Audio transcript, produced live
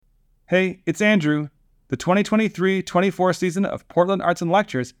Hey, it's Andrew. The 2023-24 season of Portland Arts and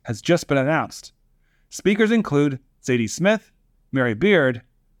Lectures has just been announced. Speakers include Zadie Smith, Mary Beard,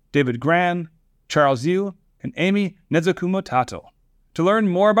 David Gran, Charles Yu, and Amy Nezukumo-Tato. To learn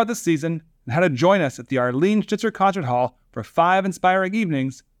more about the season and how to join us at the Arlene Schnitzer Concert Hall for 5 inspiring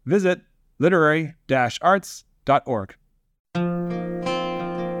evenings, visit literary-arts.org.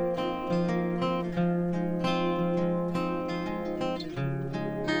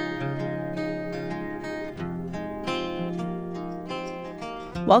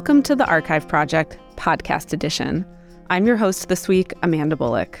 Welcome to the Archive Project, Podcast Edition. I'm your host this week, Amanda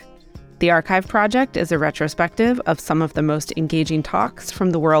Bullock. The Archive Project is a retrospective of some of the most engaging talks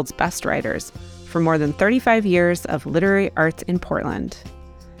from the world's best writers for more than 35 years of literary arts in Portland.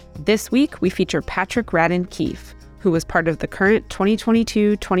 This week, we feature Patrick Radden Keefe, who was part of the current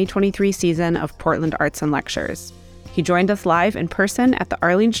 2022-2023 season of Portland Arts and Lectures. He joined us live in person at the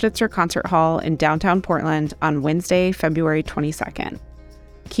Arlene Schnitzer Concert Hall in downtown Portland on Wednesday, February 22nd.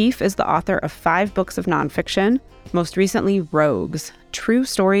 Keefe is the author of 5 books of nonfiction, most recently Rogues, True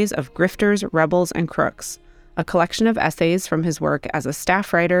Stories of Grifters, Rebels, and Crooks, a collection of essays from his work as a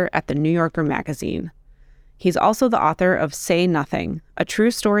staff writer at the New Yorker magazine. He's also the author of Say Nothing, a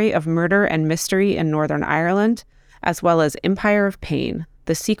true story of murder and mystery in Northern Ireland, as well as Empire of Pain,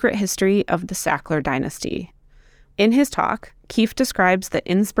 the secret history of the Sackler dynasty. In his talk, Keefe describes the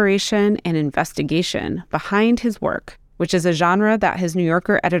inspiration and investigation behind his work, which is a genre that his New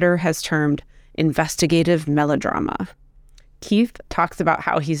Yorker editor has termed investigative melodrama. Keefe talks about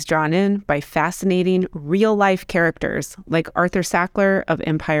how he's drawn in by fascinating real-life characters like Arthur Sackler of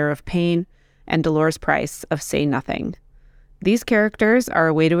Empire of Pain and Dolores Price of Say Nothing. These characters are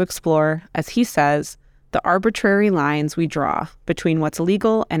a way to explore, as he says, the arbitrary lines we draw between what's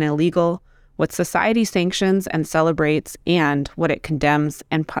legal and illegal, what society sanctions and celebrates, and what it condemns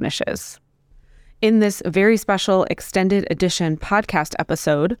and punishes. In this very special extended edition podcast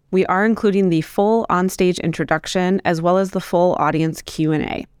episode, we are including the full onstage introduction as well as the full audience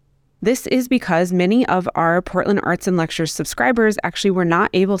Q&A. This is because many of our Portland Arts and Lectures subscribers actually were not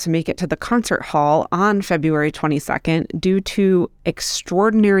able to make it to the concert hall on February 22nd due to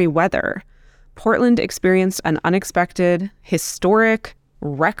extraordinary weather. Portland experienced an unexpected, historic,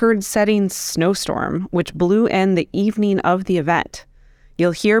 record-setting snowstorm, which blew in the evening of the event.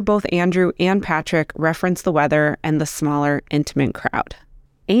 You'll hear both Andrew and Patrick reference the weather and the smaller, intimate crowd.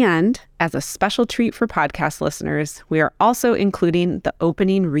 And as a special treat for podcast listeners, we are also including the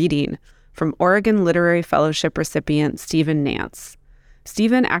opening reading from Oregon Literary Fellowship recipient Stephen Nance.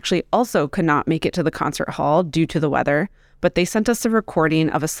 Stephen actually also could not make it to the concert hall due to the weather, but they sent us a recording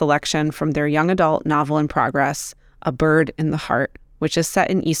of a selection from their young adult novel in progress, A Bird in the Heart, which is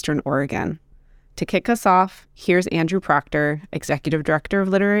set in Eastern Oregon. To kick us off, here's Andrew Proctor, Executive Director of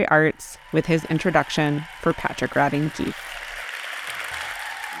Literary Arts, with his introduction for Patrick Radden Keefe.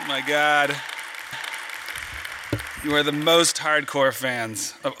 Oh my God. You are the most hardcore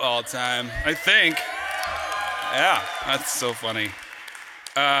fans of all time, I think. Yeah, that's so funny.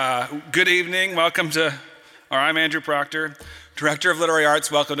 Good evening. I'm Andrew Proctor, Director of Literary Arts.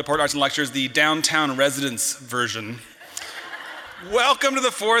 Welcome to Portland Arts and Lectures, the downtown residence version. Welcome to the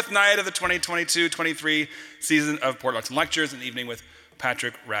 4th night of the 2022-23 season of Portland Arts and Lectures, an evening with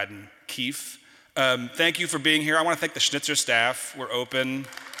Patrick Radden Keefe. Thank you for being here. I want to thank the Schnitzer staff. We're open,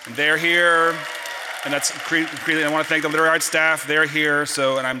 and they're here. And I want to thank the literary arts staff. They're here,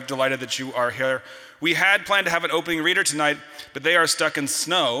 and I'm delighted that you are here. We had planned to have an opening reader tonight, but they are stuck in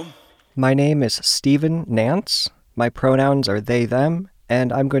snow. My name is Stephen Nance. My pronouns are they, them,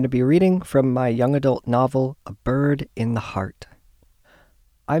 and I'm going to be reading from my young adult novel, A Bird in the Heart.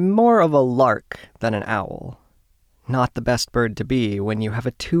 I'm more of a lark than an owl. Not the best bird to be when you have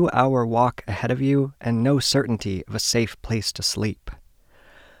a 2-hour walk ahead of you and no certainty of a safe place to sleep.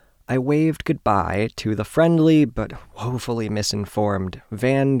 I waved goodbye to the friendly but woefully misinformed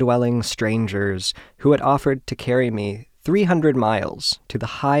van-dwelling strangers who had offered to carry me 300 miles to the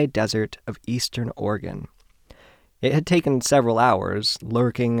high desert of eastern Oregon. It had taken several hours,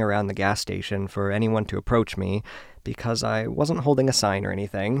 lurking around the gas station for anyone to approach me, because I wasn't holding a sign or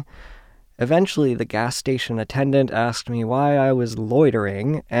anything. Eventually, the gas station attendant asked me why I was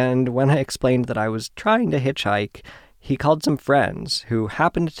loitering, and when I explained that I was trying to hitchhike, he called some friends who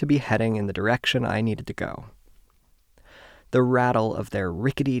happened to be heading in the direction I needed to go. The rattle of their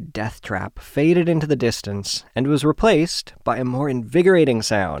rickety death trap faded into the distance and was replaced by a more invigorating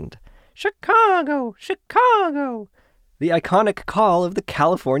sound. Chicago! Chicago! The iconic call of the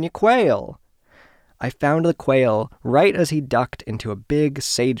California quail. I found the quail right as he ducked into a big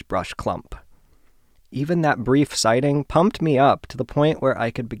sagebrush clump. Even that brief sighting pumped me up to the point where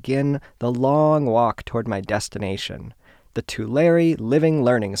I could begin the long walk toward my destination, the Tulare Living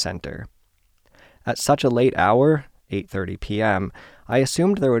Learning Center. At such a late hour, 8:30 p.m., I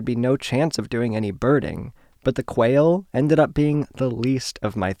assumed there would be no chance of doing any birding, but the quail ended up being the least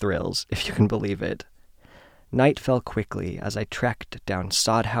of my thrills, if you can believe it. Night fell quickly as I trekked down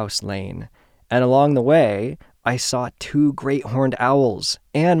Sodhouse Lane, and along the way, I saw 2 great horned owls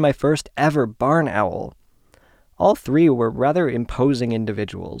and my first ever barn owl. All 3 were rather imposing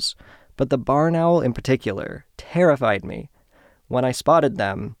individuals, but the barn owl in particular terrified me. When I spotted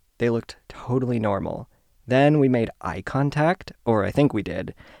them, they looked totally normal. Then we made eye contact, or I think we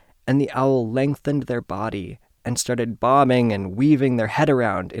did, and the owl lengthened their body and started bobbing and weaving their head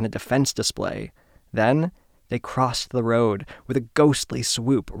around in a defense display. Then they crossed the road with a ghostly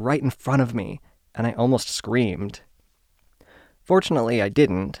swoop right in front of me, and I almost screamed. Fortunately, I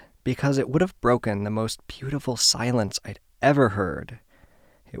didn't, because it would have broken the most beautiful silence I'd ever heard.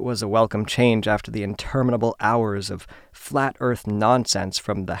 It was a welcome change after the interminable hours of flat earth nonsense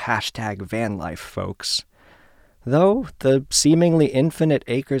from the #vanlife folks. Though the seemingly infinite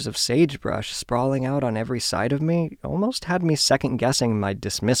acres of sagebrush sprawling out on every side of me almost had me second-guessing my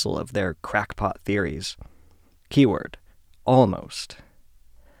dismissal of their crackpot theories. Keyword, almost.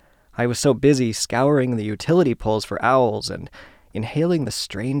 I was so busy scouring the utility poles for owls and inhaling the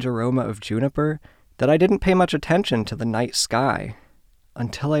strange aroma of juniper that I didn't pay much attention to the night sky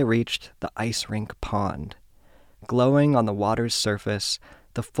until I reached the ice rink pond. Glowing on the water's surface,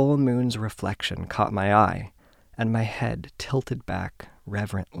 the full moon's reflection caught my eye, and my head tilted back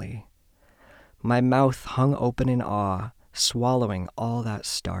reverently. My mouth hung open in awe, swallowing all that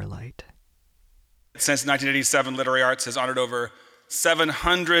starlight. Since 1987, Literary Arts has honored over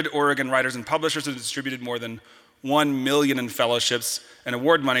 700 Oregon writers and publishers and distributed more than 1 million in fellowships and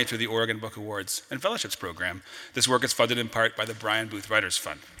award money through the Oregon Book Awards and Fellowships Program. This work is funded in part by the Brian Booth Writers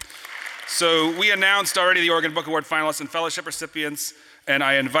Fund. So we announced already the Oregon Book Award finalists and fellowship recipients, and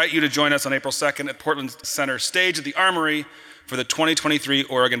I invite you to join us on April 2nd at Portland Center Stage at the Armory for the 2023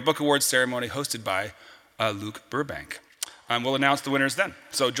 Oregon Book Awards ceremony hosted by Luke Burbank. We'll announce the winners then,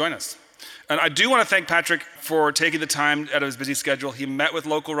 so join us. And I do want to thank Patrick for taking the time out of his busy schedule. He met with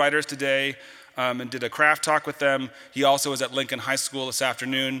local writers today and did a craft talk with them. He also was at Lincoln High School this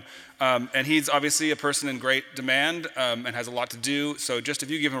afternoon. And he's obviously a person in great demand and has a lot to do. So just if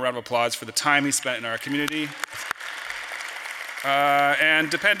you give him a round of applause for the time he spent in our community.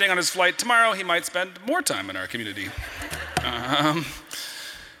 And depending on his flight tomorrow, he might spend more time in our community.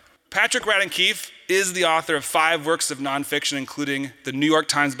 Patrick Radden Keefe is the author of 5 works of nonfiction, including the New York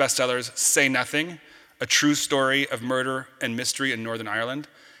Times bestsellers Say Nothing, A True Story of Murder and Mystery in Northern Ireland,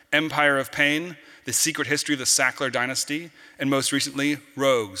 Empire of Pain, The Secret History of the Sackler Dynasty, and most recently,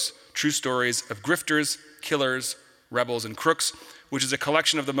 Rogues, True Stories of Grifters, Killers, Rebels, and Crooks, which is a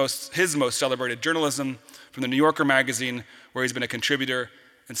collection of his most celebrated journalism from the New Yorker magazine, where he's been a contributor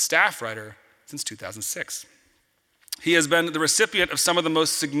and staff writer since 2006. He has been the recipient of some of the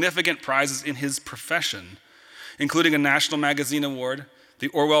most significant prizes in his profession, including a National Magazine Award, the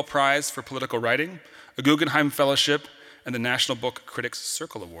Orwell Prize for Political Writing, a Guggenheim Fellowship, and the National Book Critics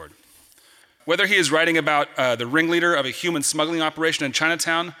Circle Award. Whether he is writing about the ringleader of a human smuggling operation in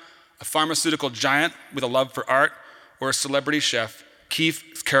Chinatown, a pharmaceutical giant with a love for art, or a celebrity chef,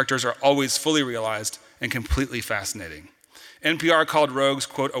 Keefe's characters are always fully realized and completely fascinating. NPR called Rogues,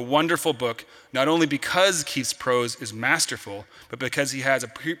 quote, a wonderful book, not only because Keefe's prose is masterful, but because he has a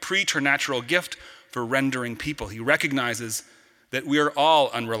preternatural gift for rendering people. He recognizes that we are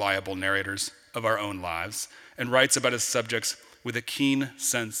all unreliable narrators of our own lives and writes about his subjects with a keen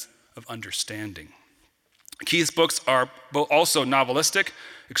sense of understanding. Keefe's books are also novelistic,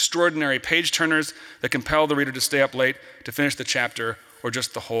 extraordinary page-turners that compel the reader to stay up late to finish the chapter or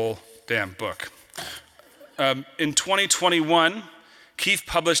just the whole damn book. In 2021, Keefe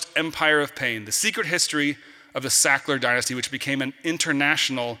published Empire of Pain, The Secret History of the Sackler Dynasty, which became an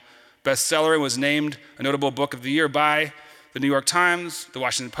international bestseller and was named a notable book of the year by the New York Times, the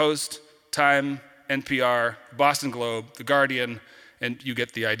Washington Post, Time, NPR, Boston Globe, The Guardian, and you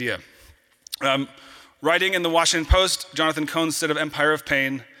get the idea. Writing in the Washington Post, Jonathan Cohn said of Empire of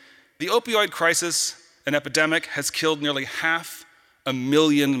Pain, the opioid crisis and epidemic has killed nearly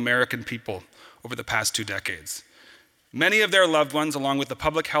 500,000 American people over the past 2 decades. Many of their loved ones, along with the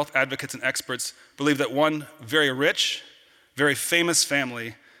public health advocates and experts, believe that one very rich, very famous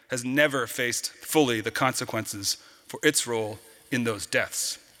family has never faced fully the consequences for its role in those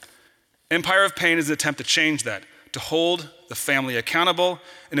deaths. Empire of Pain is an attempt to change that, to hold the family accountable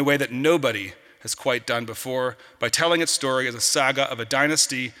in a way that nobody has quite done before by telling its story as a saga of a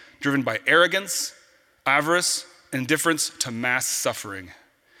dynasty driven by arrogance, avarice, and indifference to mass suffering.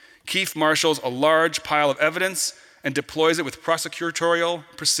 Keefe marshals a large pile of evidence and deploys it with prosecutorial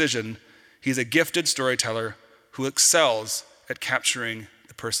precision. He's a gifted storyteller who excels at capturing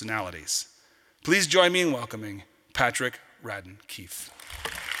the personalities. Please join me in welcoming Patrick Radden Keefe.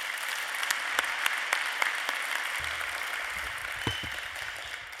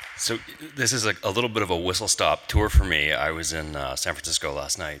 So this is a little bit of a whistle-stop tour for me. I was in San Francisco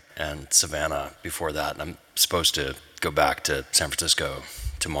last night and Savannah before that, and I'm supposed to go back to San Francisco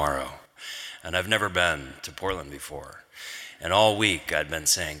tomorrow. And I've never been to Portland before. And all week I'd been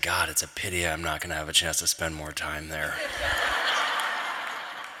saying, God, it's a pity I'm not going to have a chance to spend more time there.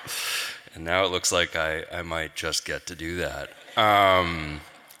 And now it looks like I might just get to do that. I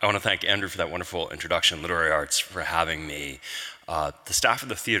want to thank Andrew for that wonderful introduction, Literary Arts, for having me. The staff of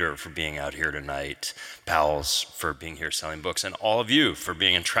the theater for being out here tonight, Powell's for being here selling books, and all of you for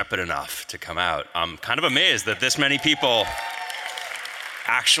being intrepid enough to come out. I'm kind of amazed that this many people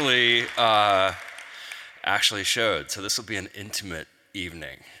actually showed. So this will be an intimate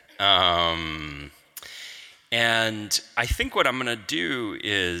evening. And I think what I'm going to do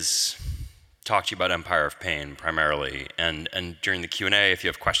is talk to you about Empire of Pain primarily. And during the Q&A, if you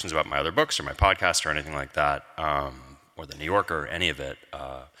have questions about my other books or my podcast or anything like that, or the New Yorker, any of it,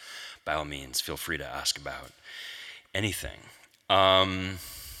 by all means, feel free to ask about anything.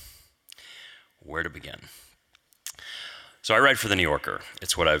 Where to begin? So I write for the New Yorker.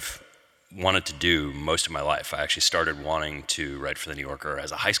 It's what I've wanted to do most of my life. I actually started wanting to write for the New Yorker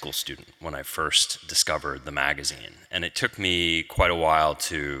as a high school student when I first discovered the magazine. And it took me quite a while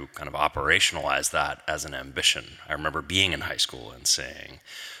to kind of operationalize that as an ambition. I remember being in high school and saying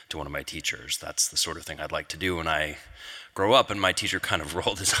to one of my teachers, that's the sort of thing I'd like to do when I grow up. And my teacher kind of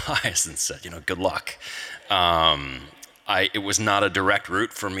rolled his eyes and said, good luck. It was not a direct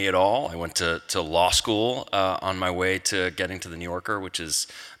route for me at all. I went to law school on my way to getting to the New Yorker, which is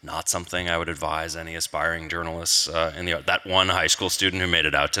not something I would advise any aspiring journalists that one high school student who made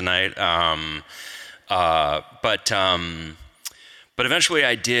it out tonight. But eventually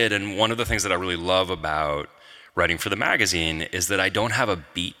I did, and one of the things that I really love about writing for the magazine is that I don't have a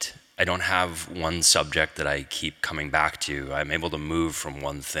beat. I don't have one subject that I keep coming back to. I'm able to move from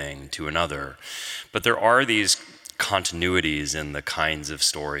one thing to another. But there are these continuities in the kinds of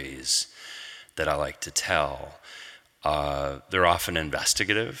stories that I like to tell. They're often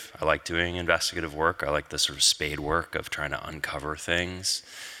investigative. I like doing investigative work. I like the sort of spade work of trying to uncover things.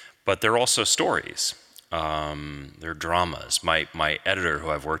 But they're also stories. They're dramas. My editor, who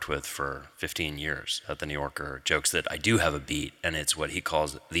I've worked with for 15 years at The New Yorker, jokes that I do have a beat, and it's what he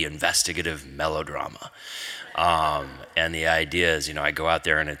calls the investigative melodrama. And the idea is, I go out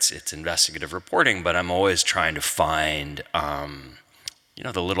there and it's investigative reporting, but I'm always trying to find,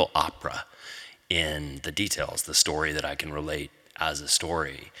 the little opera in the details, the story that I can relate as a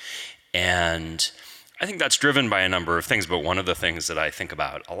story. And I think that's driven by a number of things, but one of the things that I think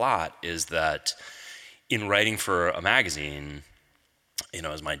about a lot is that in writing for a magazine,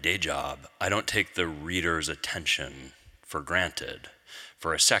 as my day job, I don't take the reader's attention for granted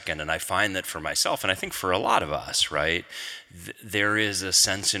for a second. And I find that for myself, and I think for a lot of us, right, there is a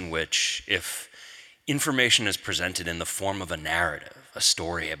sense in which if information is presented in the form of a narrative, a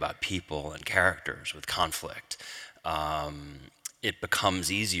story about people and characters with conflict, it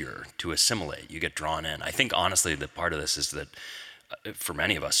becomes easier to assimilate. You get drawn in. I think, honestly, that part of this is that for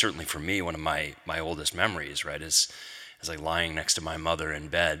many of us, certainly for me, one of my oldest memories, right, is like lying next to my mother in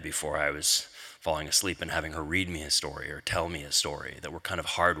bed before I was falling asleep and having her read me a story or tell me a story, that we're kind of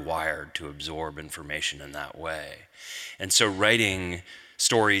hardwired to absorb information in that way. And so writing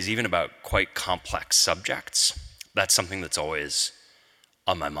stories, even about quite complex subjects, that's something that's always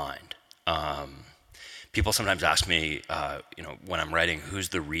on my mind. People sometimes ask me, when I'm writing, who's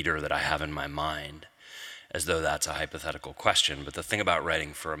the reader that I have in my mind, as though that's a hypothetical question. But the thing about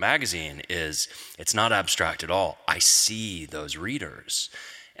writing for a magazine is it's not abstract at all. I see those readers.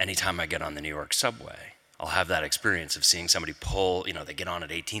 Anytime I get on the New York subway, I'll have that experience of seeing somebody pull, they get on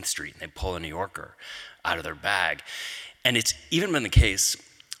at 18th Street and they pull a New Yorker out of their bag. And it's even been the case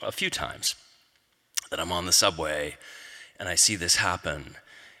a few times that I'm on the subway and I see this happen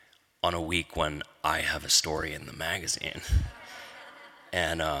on a week when I have a story in the magazine.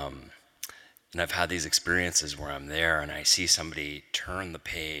 And I've had these experiences where I'm there and I see somebody turn the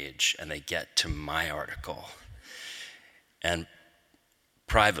page and they get to my article. And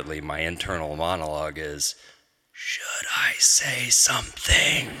privately, my internal monologue is, should I say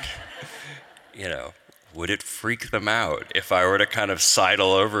something? Would it freak them out if I were to kind of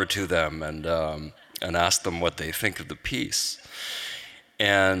sidle over to them and ask them what they think of the piece?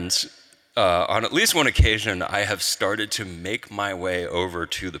 And on at least one occasion, I have started to make my way over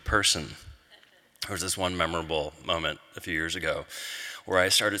to the person. There was this one memorable moment a few years ago where I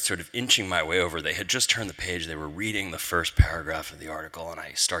started sort of inching my way over. They had just turned the page, they were reading the first paragraph of the article, and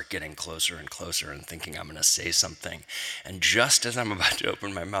I start getting closer and closer and thinking I'm gonna say something. And just as I'm about to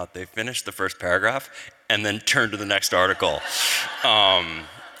open my mouth, they finish the first paragraph and then turn to the next article,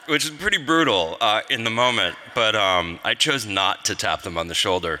 which is pretty brutal in the moment, but I chose not to tap them on the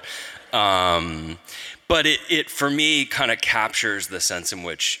shoulder. But it for me kind of captures the sense in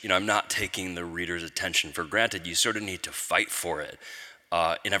which, I'm not taking the reader's attention for granted. You sort of need to fight for it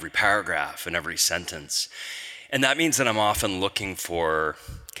in every paragraph, in every sentence. And that means that I'm often looking for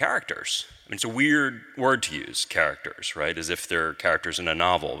characters. I mean, it's a weird word to use, characters, right? As if they're characters in a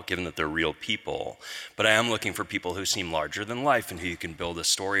novel, given that they're real people. But I am looking for people who seem larger than life and who you can build a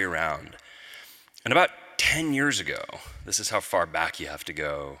story around. And about 10 years ago, this is how far back you have to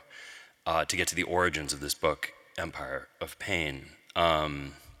go to get to the origins of this book, Empire of Pain.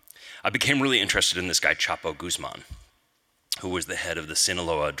 I became really interested in this guy, Chapo Guzman, who was the head of the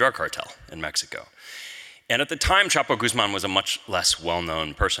Sinaloa drug cartel in Mexico. And at the time, Chapo Guzman was a much less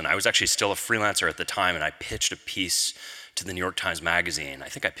well-known person. I was actually still a freelancer at the time, and I pitched a piece to the New York Times Magazine. I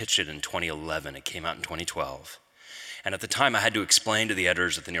think I pitched it in 2011. It came out in 2012. And at the time, I had to explain to the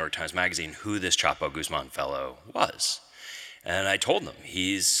editors of the New York Times Magazine who this Chapo Guzman fellow was. And I told them,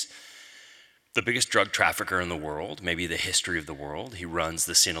 he's the biggest drug trafficker in the world, maybe the history of the world. He runs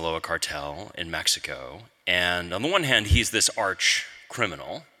the Sinaloa cartel in Mexico. And on the one hand, he's this arch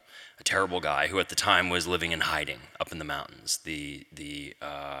criminal, a terrible guy who at the time was living in hiding up in the mountains. The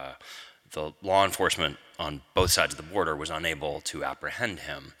law enforcement on both sides of the border was unable to apprehend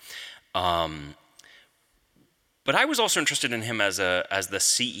him. But I was also interested in him as the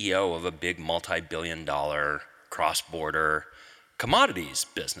CEO of a big multi-billion-dollar cross-border commodities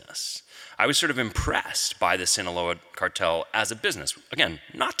business. I was sort of impressed by the Sinaloa cartel as a business. Again,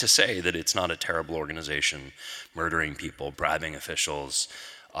 not to say that it's not a terrible organization, murdering people, bribing officials,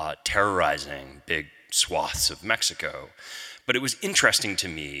 terrorizing big swaths of Mexico. But it was interesting to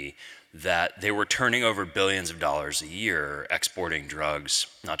me that they were turning over billions of dollars a year, exporting drugs,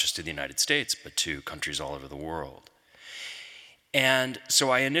 not just to the United States, but to countries all over the world. And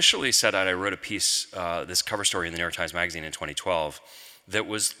so I initially set out, I wrote a piece, this cover story in the New York Times Magazine in 2012, that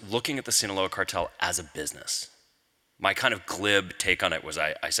was looking at the Sinaloa cartel as a business. My kind of glib take on it was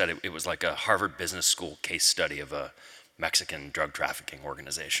I said it was like a Harvard Business School case study of a Mexican drug trafficking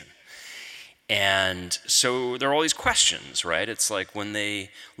organization. And so there are all these questions, right? It's like when they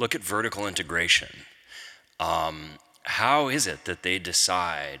look at vertical integration, how is it that they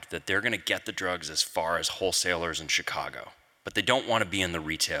decide that they're going to get the drugs as far as wholesalers in Chicago? But they don't want to be in the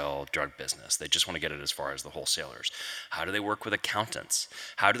retail drug business. They just want to get it as far as the wholesalers. How do they work with accountants?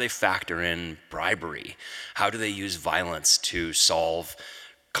 How do they factor in bribery? How do they use violence to solve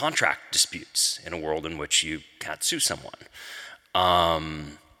contract disputes in a world in which you can't sue someone?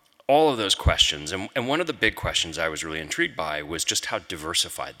 All of those questions. And one of the big questions I was really intrigued by was just how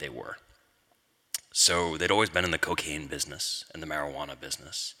diversified they were. So they'd always been in the cocaine business and the marijuana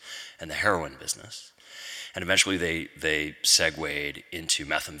business and the heroin business. And eventually they segued into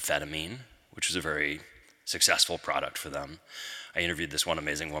methamphetamine, which was a very successful product for them. I interviewed this one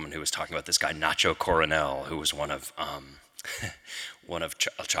amazing woman who was talking about this guy, Nacho Coronel, who was one of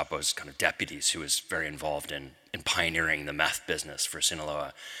Chapo's kind of deputies who was very involved in pioneering the meth business for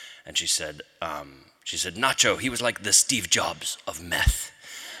Sinaloa. And she said, Nacho, he was like the Steve Jobs of meth.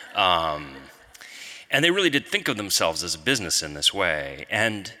 And they really did think of themselves as a business in this way.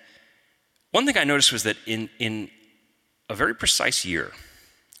 And one thing I noticed was that in a very precise year,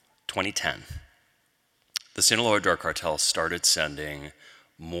 2010, the Sinaloa drug cartel started sending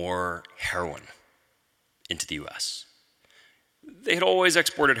more heroin into the US. They had always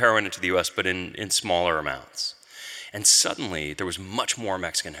exported heroin into the US, but in smaller amounts. And suddenly, there was much more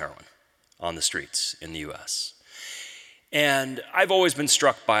Mexican heroin on the streets in the US. And I've always been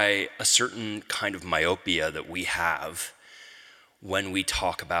struck by a certain kind of myopia that we have when we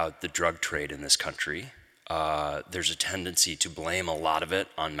talk about the drug trade in this country. There's a tendency to blame a lot of it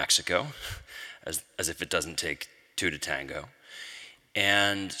on Mexico, as if it doesn't take two to tango.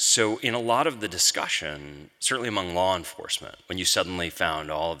 And so in a lot of the discussion, certainly among law enforcement, when you suddenly found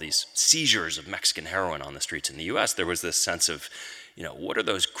all of these seizures of Mexican heroin on the streets in the US, there was this sense of, what are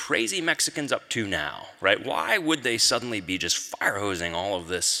those crazy Mexicans up to now, right? Why would they suddenly be just fire hosing all of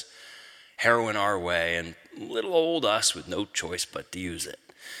this heroin our way, and little old us with no choice but to use it?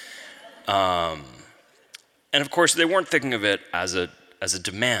 And of course, they weren't thinking of it as a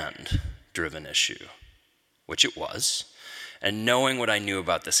demand-driven issue, which it was. And knowing what I knew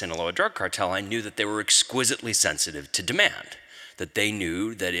about the Sinaloa drug cartel, I knew that they were exquisitely sensitive to demand, that they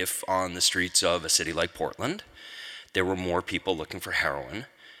knew that if on the streets of a city like Portland, there were more people looking for heroin,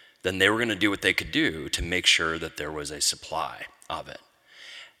 then they were going to do what they could do to make sure that there was a supply of it.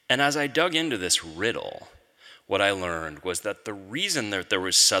 And as I dug into this riddle, what I learned was that the reason that there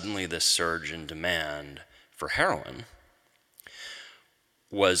was suddenly this surge in demand for heroin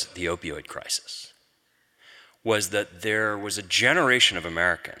was the opioid crisis. Was that there was a generation of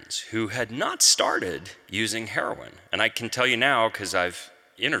Americans who had not started using heroin. And I can tell you now, because I've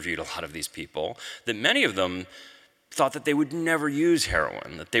interviewed a lot of these people, that many of them thought that they would never use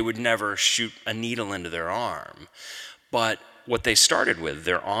heroin, that they would never shoot a needle into their arm. But what they started with,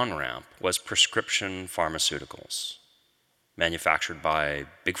 their on-ramp, was prescription pharmaceuticals, manufactured by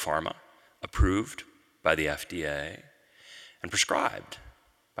Big Pharma, approved by the FDA, and prescribed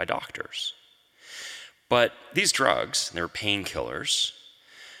by doctors. But these drugs, they were painkillers,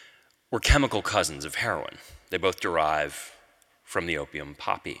 were chemical cousins of heroin. They both derive from the opium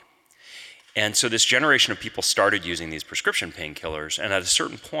poppy. And so this generation of people started using these prescription painkillers, and at a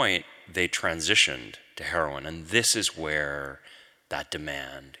certain point, they transitioned to heroin. And this is where that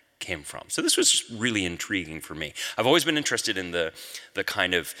demand came from. So this was really intriguing for me. I've always been interested in the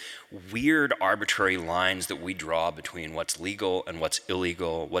kind of weird, arbitrary lines that we draw between what's legal and what's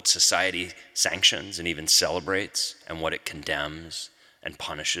illegal, what society sanctions and even celebrates, and what it condemns and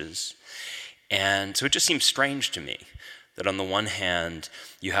punishes. And so it just seems strange to me that on the one hand,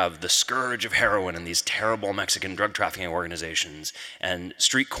 you have the scourge of heroin and these terrible Mexican drug trafficking organizations and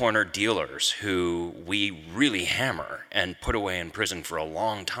street corner dealers who we really hammer and put away in prison for a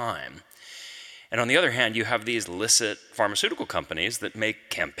long time. And on the other hand, you have these licit pharmaceutical companies that make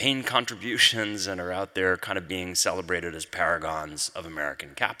campaign contributions and are out there kind of being celebrated as paragons of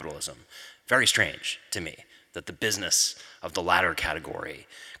American capitalism. Very strange to me that the business of the latter category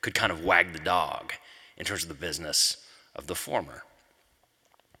could kind of wag the dog in terms of the business of the former.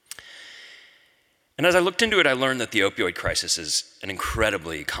 And as I looked into it, I learned that the opioid crisis is an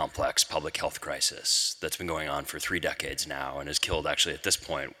incredibly complex public health crisis that's been going on for 3 decades now and has killed, actually, at this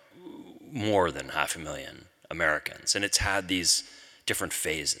point, more than 500,000 Americans. And it's had these different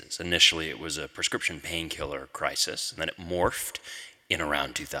phases. Initially, it was a prescription painkiller crisis, and then it morphed in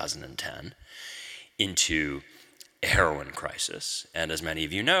around 2010 into a heroin crisis. And as many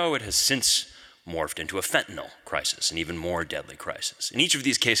of you know, it has since morphed into a fentanyl crisis, an even more deadly crisis. In each of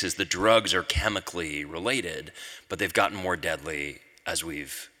these cases, the drugs are chemically related, but they've gotten more deadly as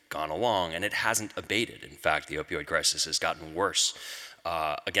we've gone along, and it hasn't abated. In fact, the opioid crisis has gotten worse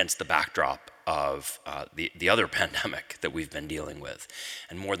against the backdrop of the other pandemic that we've been dealing with.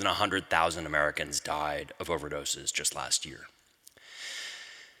 And more than 100,000 Americans died of overdoses just last year.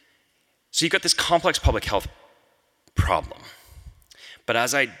 So you've got this complex public health problem. But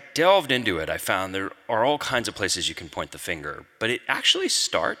as I delved into it, I found there are all kinds of places you can point the finger, but it actually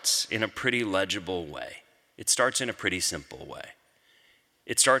starts in a pretty legible way. It starts in a pretty simple way.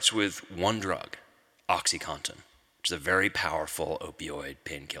 It starts with one drug, OxyContin, which is a very powerful opioid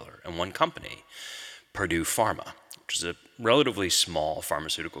painkiller, and one company, Purdue Pharma, which is a relatively small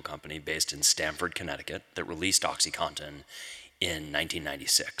pharmaceutical company based in Stamford, Connecticut, that released OxyContin in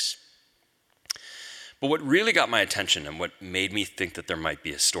 1996. But what really got my attention and what made me think that there might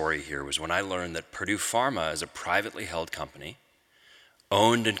be a story here was when I learned that Purdue Pharma is a privately held company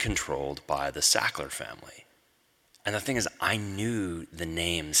owned and controlled by the Sackler family. And the thing is, I knew the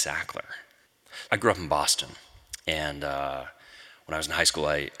name Sackler. I grew up in Boston, and when I was in high school,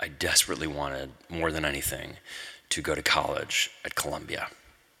 I desperately wanted, more than anything, to go to college at Columbia.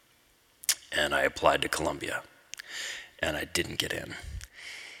 And I applied to Columbia, and I didn't get in.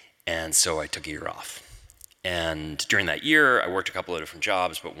 And so I took a year off. And during that year, I worked a couple of different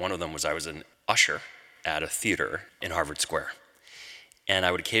jobs, but one of them was I was an usher at a theater in Harvard Square. And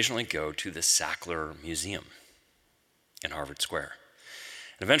I would occasionally go to the Sackler Museum in Harvard Square.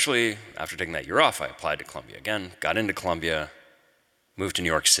 And eventually, after taking that year off, I applied to Columbia again, got into Columbia, moved to New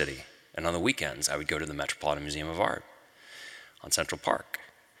York City. And on the weekends, I would go to the Metropolitan Museum of Art on Central Park.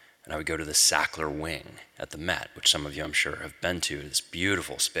 And I would go to the Sackler Wing at the Met, which some of you, I'm sure, have been to, this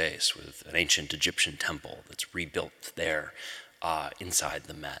beautiful space with an ancient Egyptian temple that's rebuilt there inside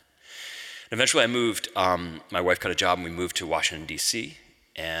the Met. And eventually I moved, my wife got a job and we moved to Washington, D.C.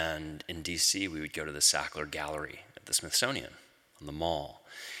 And in D.C. we would go to the Sackler Gallery at the Smithsonian on the Mall.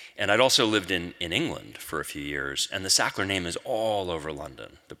 And I'd also lived in England for a few years, and the Sackler name is all over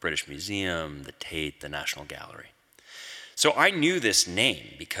London, the British Museum, the Tate, the National Gallery. So I knew this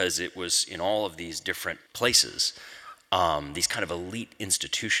name because it was in all of these different places, these kind of elite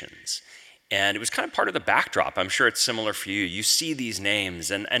institutions. And it was kind of part of the backdrop. I'm sure it's similar for you. You see these names,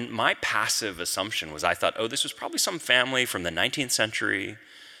 and my passive assumption was I thought, oh, this was probably some family from the 19th century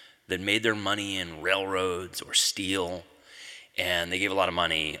that made their money in railroads or steel, and they gave a lot of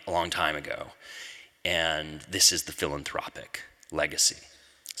money a long time ago. And this is the philanthropic legacy.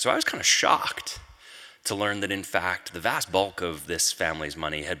 So I was kind of shocked to learn that, in fact, the vast bulk of this family's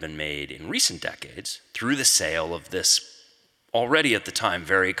money had been made in recent decades through the sale of this already at the time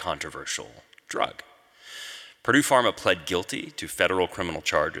very controversial drug. Purdue Pharma pled guilty to federal criminal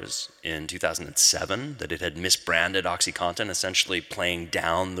charges in 2007 that it had misbranded OxyContin, essentially playing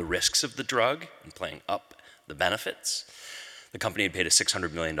down the risks of the drug and playing up the benefits. The company had paid a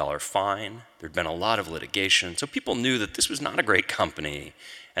 $600 million fine. There'd been a lot of litigation, so people knew that this was not a great company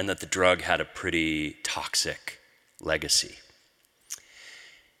and that the drug had a pretty toxic legacy.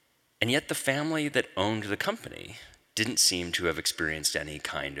 And yet the family that owned the company didn't seem to have experienced any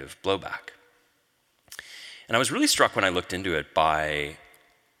kind of blowback. And I was really struck when I looked into it by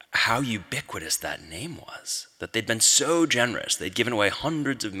how ubiquitous that name was, that they'd been so generous. They'd given away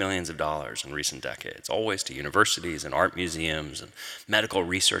hundreds of millions of dollars in recent decades, always to universities and art museums and medical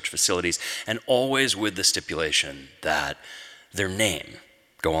research facilities, and always with the stipulation that their name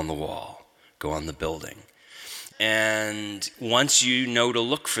go on the wall, go on the building. And once you know to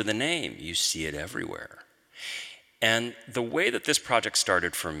look for the name, you see it everywhere. And the way that this project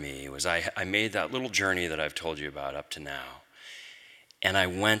started for me was I made that little journey that I've told you about up to now. And I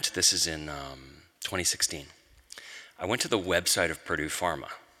went, this is in 2016, I went to the website of Purdue Pharma.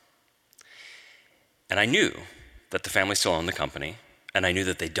 And I knew that the family still owned the company, and I knew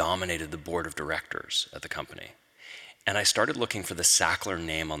that they dominated the board of directors at the company. And I started looking for the Sackler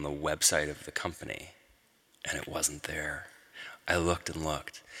name on the website of the company, and it wasn't there. I looked and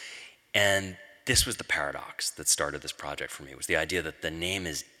looked. And this was the paradox that started this project for me, was the idea that the name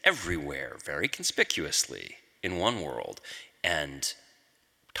is everywhere, very conspicuously in one world, and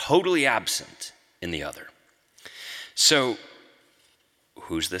totally absent in the other. So,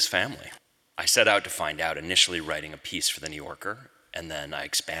 who's this family? I set out to find out, initially writing a piece for the New Yorker, and then I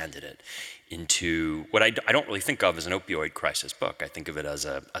expanded it into what I don't really think of as an opioid crisis book. I think of it as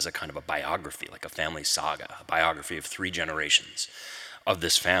a kind of a biography, like a family saga, a biography of 3 generations of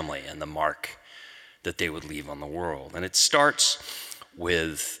this family and the mark that they would leave on the world. And it starts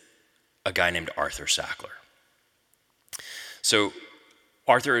with a guy named Arthur Sackler. So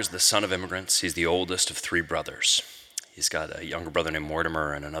Arthur is the son of immigrants. He's the oldest of 3 brothers. He's got a younger brother named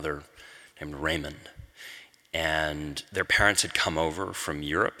Mortimer and another named Raymond. And their parents had come over from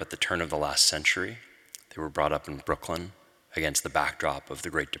Europe at the turn of the last century. They were brought up in Brooklyn against the backdrop of the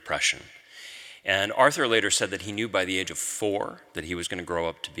Great Depression. And Arthur later said that he knew by the age of 4 that he was going to grow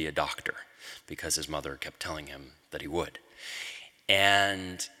up to be a doctor, because his mother kept telling him that he would.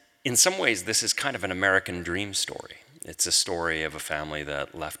 And in some ways, this is kind of an American dream story. It's a story of a family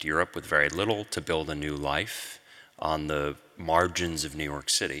that left Europe with very little to build a new life on the margins of New York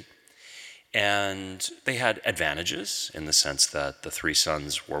City. And they had advantages in the sense that the 3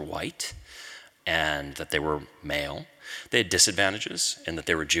 sons were white and that they were male. They had disadvantages in that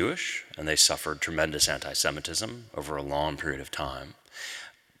they were Jewish and they suffered tremendous anti-Semitism over a long period of time.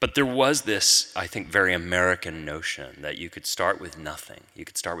 But there was this, I think, very American notion that you could start with nothing. You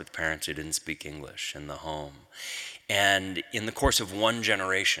could start with parents who didn't speak English in the home. And in the course of 1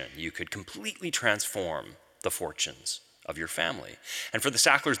 generation, you could completely transform the fortunes of your family. And for the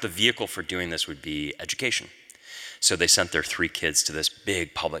Sacklers, the vehicle for doing this would be education. So they sent their 3 kids to this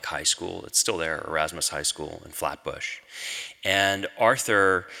big public high school. It's still there, Erasmus High School in Flatbush. And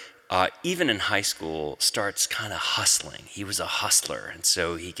Arthur, even in high school, starts kind of hustling. He was a hustler, and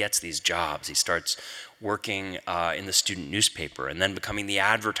so he gets these jobs. He starts working in the student newspaper and then becoming the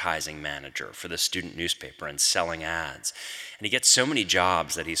advertising manager for the student newspaper and selling ads. And he gets so many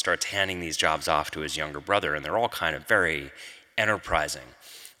jobs that he starts handing these jobs off to his younger brother, and they're all kind of very enterprising.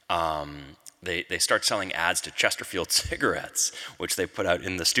 They start selling ads to Chesterfield cigarettes, which they put out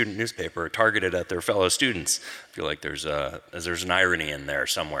in the student newspaper, targeted at their fellow students. I feel like there's an irony in there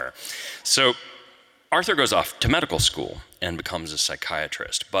somewhere. So Arthur goes off to medical school and becomes a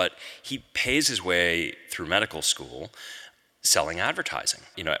psychiatrist, but he pays his way through medical school selling advertising,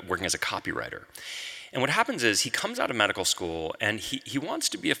 working as a copywriter. And what happens is he comes out of medical school and he wants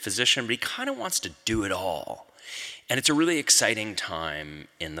to be a physician, but he kind of wants to do it all. And it's a really exciting time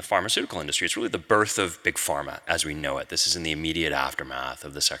in the pharmaceutical industry. It's really the birth of big pharma as we know it. This is in the immediate aftermath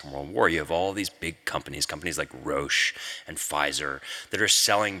of the Second World War. You have all these big companies like Roche and Pfizer, that are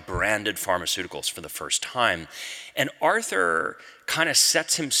selling branded pharmaceuticals for the first time. And Arthur kind of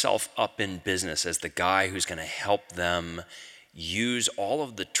sets himself up in business as the guy who's going to help them use all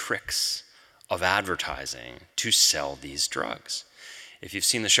of the tricks of advertising to sell these drugs. If you've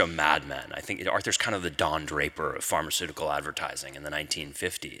seen the show Mad Men, I think Arthur's kind of the Don Draper of pharmaceutical advertising in the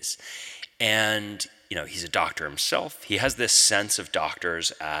 1950s. And, he's a doctor himself. He has this sense of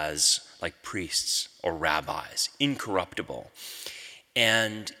doctors as like priests or rabbis, incorruptible.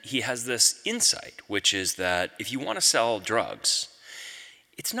 And he has this insight, which is that if you want to sell drugs,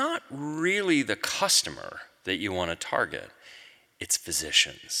 it's not really the customer that you want to target. It's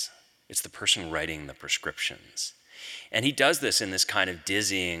physicians. It's the person writing the prescriptions. And he does this in this kind of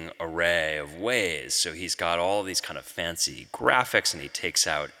dizzying array of ways. So he's got all these kind of fancy graphics, and he takes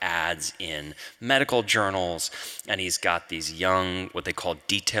out ads in medical journals, and he's got these young, what they call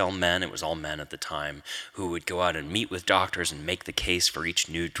detail men, it was all men at the time, who would go out and meet with doctors and make the case for each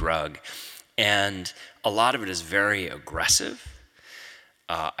new drug. And a lot of it is very aggressive.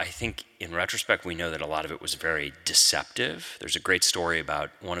 I think in retrospect, we know that a lot of it was very deceptive. There's a great story about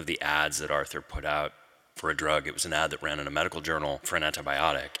one of the ads that Arthur put out for a drug. It was an ad that ran in a medical journal for an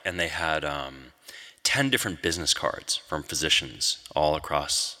antibiotic, and they had 10 different business cards from physicians all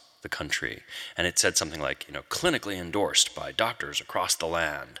across the country. And it said something like, clinically endorsed by doctors across the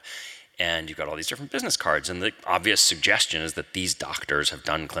land. And you've got all these different business cards, and the obvious suggestion is that these doctors have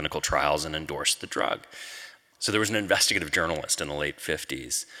done clinical trials and endorsed the drug. So there was an investigative journalist in the late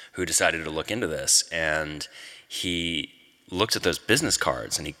 50s who decided to look into this, and he looks at those business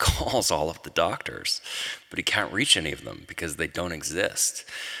cards and he calls all of the doctors, but he can't reach any of them because they don't exist.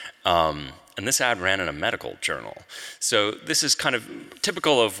 And this ad ran in a medical journal. So this is kind of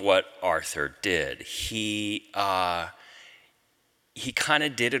typical of what Arthur did. He kind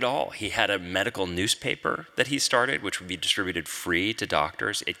of did it all. He had a medical newspaper that he started, which would be distributed free to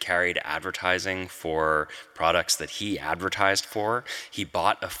doctors. It carried advertising for products that he advertised for. He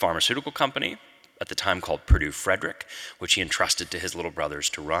bought a pharmaceutical company at the time called Purdue Frederick, which he entrusted to his little brothers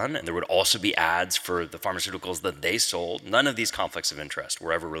to run. And there would also be ads for the pharmaceuticals that they sold. None of these conflicts of interest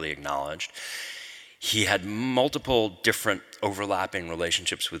were ever really acknowledged. He had multiple different overlapping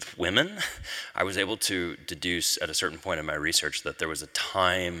relationships with women. I was able to deduce at a certain point in my research that there was a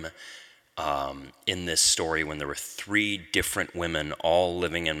time in this story when there were 3 different women all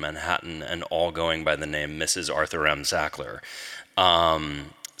living in Manhattan and all going by the name Mrs. Arthur M. Sackler.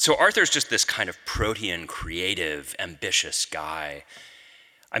 So Arthur's just this kind of protean, creative, ambitious guy.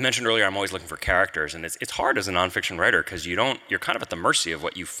 I mentioned earlier I'm always looking for characters, and it's hard as a nonfiction writer because you're kind of at the mercy of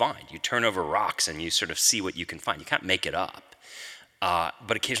what you find. You turn over rocks and you sort of see what you can find. You can't make it up,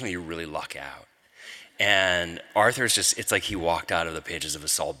 but occasionally you really luck out. And Arthur's it's like he walked out of the pages of a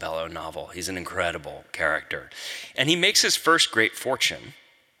Saul Bellow novel. He's an incredible character. And he makes his first great fortune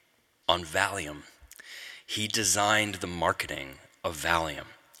on Valium. He designed the marketing of Valium.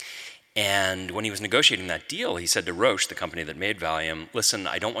 And when he was negotiating that deal, he said to Roche, the company that made Valium, listen,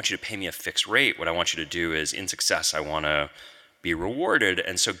 I don't want you to pay me a fixed rate. What I want you to do is, in success, I want to be rewarded.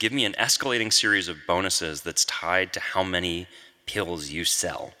 And so give me an escalating series of bonuses that's tied to how many pills you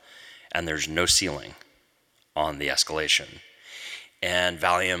sell. And there's no ceiling on the escalation. And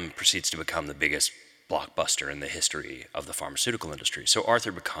Valium proceeds to become the biggest blockbuster in the history of the pharmaceutical industry. So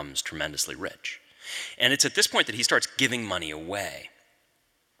Arthur becomes tremendously rich. And it's at this point that he starts giving money away,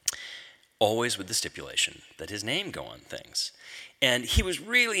 always with the stipulation that his name go on things. And he was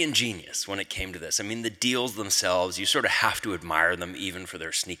really ingenious when it came to this. I mean, the deals themselves, you sort of have to admire them even for their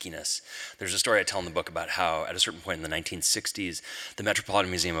sneakiness. There's a story I tell in the book about how at a certain point in the 1960s, the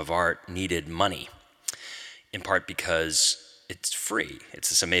Metropolitan Museum of Art needed money, in part because it's free. It's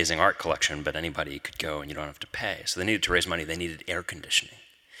this amazing art collection, but anybody could go and you don't have to pay. So they needed to raise money. They needed air conditioning.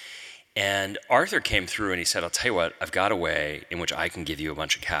 And Arthur came through and he said, I'll tell you what, I've got a way in which I can give you a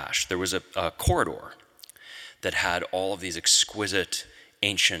bunch of cash. There was a corridor that had all of these exquisite,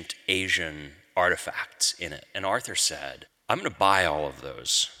 ancient Asian artifacts in it. And Arthur said, I'm going to buy all of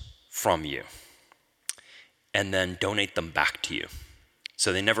those from you and then donate them back to you.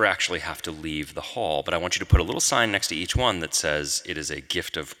 So they never actually have to leave the hall, but I want you to put a little sign next to each one that says, it is a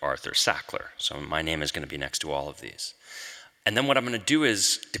gift of Arthur Sackler. So my name is going to be next to all of these. And then what I'm going to do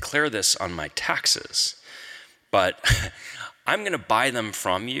is declare this on my taxes, but I'm going to buy them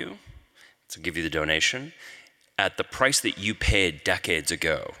from you, to give you the donation, at the price that you paid decades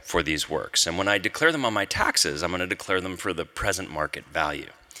ago for these works. And when I declare them on my taxes, I'm going to declare them for the present market value.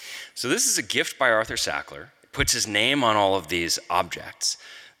 So this is a gift by Arthur Sackler. It puts his name on all of these objects.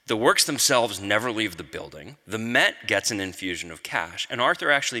 The works themselves never leave the building. The Met gets an infusion of cash, and Arthur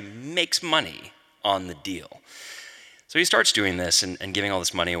actually makes money on the deal. So he starts doing this and giving all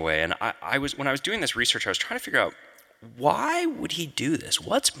this money away. And when I was doing this research, I was trying to figure out, why would he do this?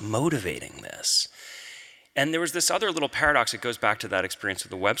 What's motivating this? And there was this other little paradox that goes back to that experience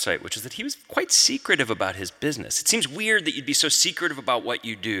with the website, which is that he was quite secretive about his business. It seems weird that you'd be so secretive about what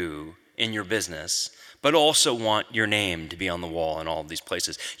you do in your business, but also want your name to be on the wall in all of these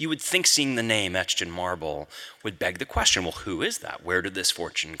places. You would think seeing the name etched in marble would beg the question, well, who is that? Where did this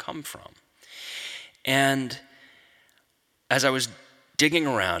fortune come from? And as I was digging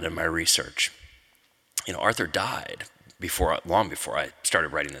around in my research, Arthur died long before I started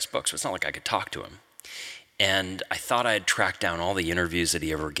writing this book, so it's not like I could talk to him. And I thought I had tracked down all the interviews that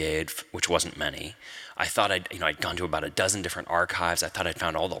he ever gave, which wasn't many. I thought I'd gone to about a dozen different archives. I thought I'd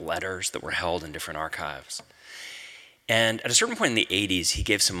found all the letters that were held in different archives. And at a certain point in the 80s, he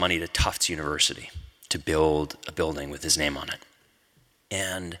gave some money to Tufts University to build a building with his name on it.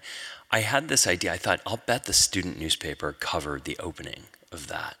 And I had this idea. I thought, I'll bet the student newspaper covered the opening of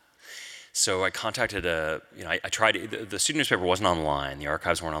that. So I contacted the student newspaper wasn't online, the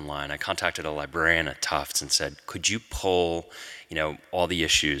archives weren't online. I contacted a librarian at Tufts and said, could you pull, all the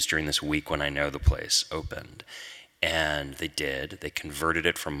issues during this week when I know the place opened? And they did. They converted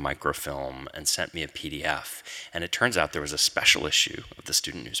it from microfilm and sent me a PDF. And it turns out there was a special issue of the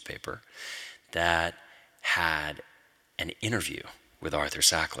student newspaper that had an interview with Arthur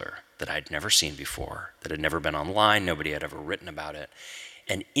Sackler that I'd never seen before, that had never been online, nobody had ever written about it.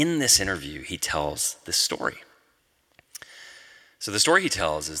 And in this interview, he tells this story. So the story he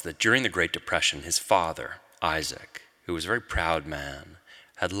tells is that during the Great Depression, his father, Isaac, who was a very proud man,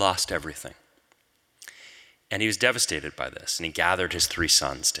 had lost everything. And he was devastated by this. And he gathered his 3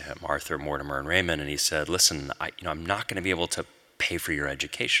 sons to him, Arthur, Mortimer, and Raymond, and he said, listen, I'm not going to be able to pay for your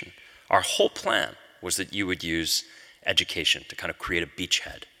education. Our whole plan was that you would use education to kind of create a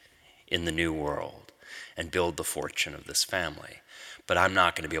beachhead in the new world and build the fortune of this family. But I'm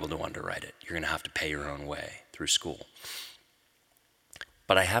not going to be able to underwrite it. You're going to have to pay your own way through school.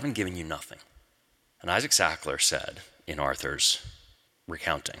 But I haven't given you nothing. And Isaac Sackler said in Arthur's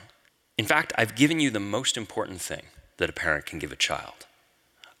recounting, in fact, I've given you the most important thing that a parent can give a child.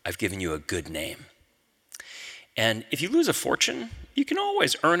 I've given you a good name. And if you lose a fortune, you can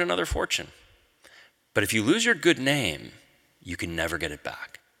always earn another fortune. But if you lose your good name, you can never get it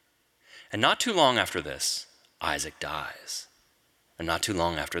back. And not too long after this, Isaac dies. And not too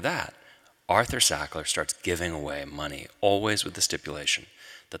long after that, Arthur Sackler starts giving away money, always with the stipulation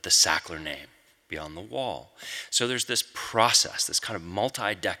that the Sackler name be on the wall. So there's this process, this kind of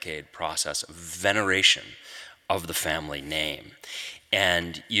multi-decade process of veneration of the family name.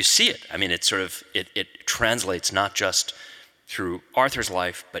 And you see it. I mean, it translates not just through Arthur's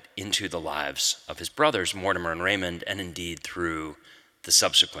life, but into the lives of his brothers, Mortimer and Raymond, and indeed through the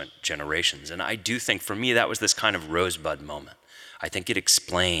subsequent generations. And I do think, for me, that was this kind of rosebud moment. I think it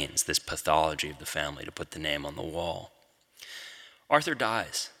explains this pathology of the family to put the name on the wall. Arthur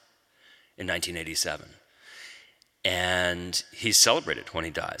dies in 1987. And he's celebrated when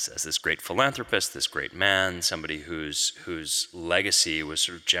he dies as this great philanthropist, this great man, somebody whose legacy was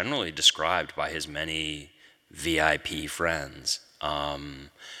sort of generally described by his many VIP friends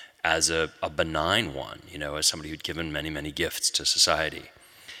as a benign one, as somebody who'd given many, many gifts to society.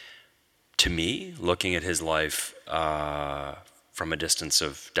 To me, looking at his life from a distance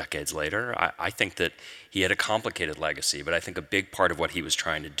of decades later, I think that he had a complicated legacy, but I think a big part of what he was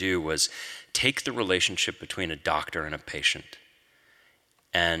trying to do was take the relationship between a doctor and a patient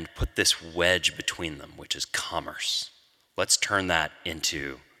and put this wedge between them, which is commerce. Let's turn that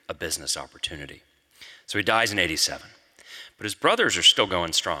into a business opportunity. So he dies in 87, but his brothers are still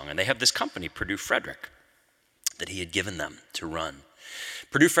going strong, and they have this company, Purdue Frederick, that he had given them to run.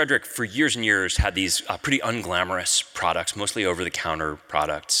 Purdue Frederick, for years and years, had these pretty unglamorous products, mostly over-the-counter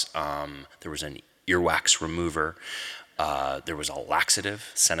products. There was an earwax remover. There was a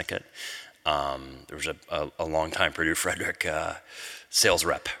laxative, Senecate. There was a long-time Purdue Frederick sales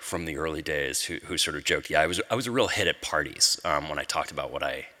rep from the early days who sort of joked, I was a real hit at parties when I talked about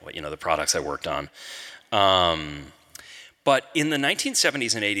the products I worked on. But in the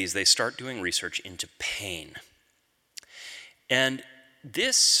 1970s and 80s, they start doing research into pain. And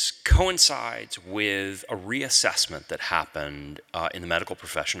this coincides with a reassessment that happened in the medical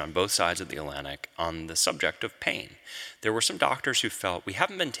profession on both sides of the Atlantic on the subject of pain. There were some doctors who felt we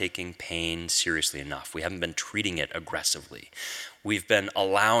haven't been taking pain seriously enough. We haven't been treating it aggressively. We've been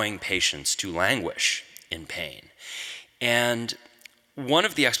allowing patients to languish in pain. And one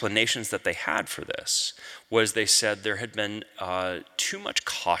of the explanations that they had for this was they said there had been too much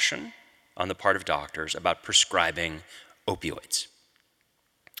caution on the part of doctors about prescribing opioids.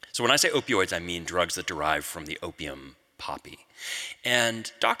 So when I say opioids, I mean drugs that derive from the opium poppy. And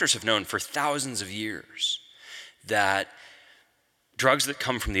doctors have known for thousands of years that drugs that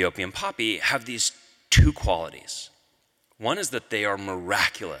come from the opium poppy have these two qualities. One is that they are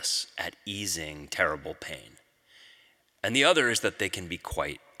miraculous at easing terrible pain. And the other is that they can be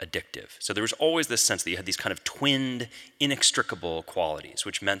quite addictive. So there was always this sense that you had these kind of twinned, inextricable qualities,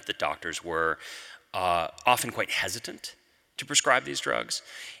 which meant that doctors were often quite hesitant to prescribe these drugs.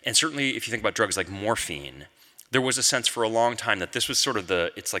 And certainly if you think about drugs like morphine, there was a sense for a long time that this was sort of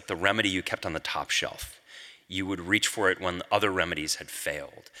it's like the remedy you kept on the top shelf. You would reach for it when other remedies had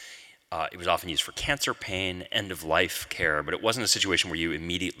failed. It was often used for cancer pain, end-of-life care, but it wasn't a situation where you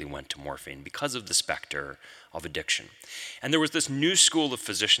immediately went to morphine because of the specter of addiction. And there was this new school of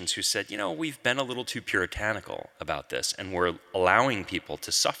physicians who said, we've been a little too puritanical about this, and we're allowing people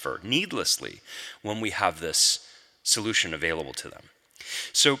to suffer needlessly when we have this solution available to them.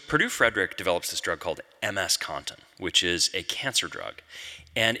 So Purdue Frederick develops this drug called MS-Contin, which is a cancer drug.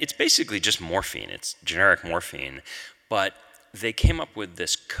 And it's basically just morphine. It's generic morphine, but they came up with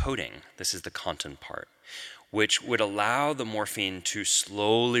this coating, this is the Contin part, which would allow the morphine to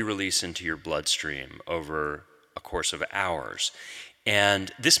slowly release into your bloodstream over a course of hours.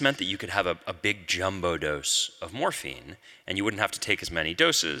 And this meant that you could have a big jumbo dose of morphine, and you wouldn't have to take as many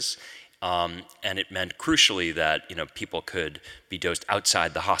doses. And it meant, crucially, that people could be dosed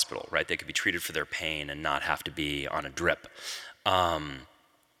outside the hospital, right? They could be treated for their pain and not have to be on a drip.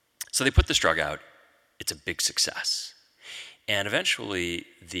 So they put this drug out. It's a big success. And eventually,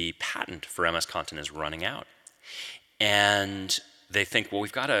 the patent for MS-Contin is running out. And they think, well,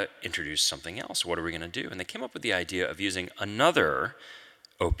 we've got to introduce something else. What are we going to do? And they came up with the idea of using another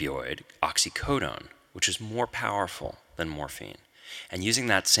opioid, oxycodone, which is more powerful than morphine, and using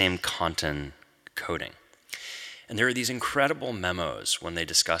that same Contin coating. And there are these incredible memos when they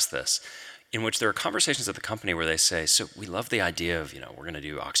discuss this, in which there are conversations at the company where they say, so we love the idea of, we're going to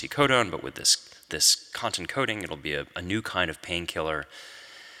do oxycodone, but with this Contin coating, it'll be a new kind of painkiller.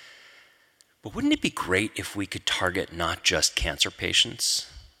 But wouldn't it be great if we could target not just cancer patients?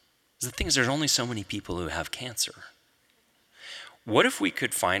 The thing is, there's only so many people who have cancer. What if we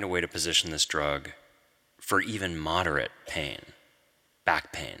could find a way to position this drug for even moderate pain,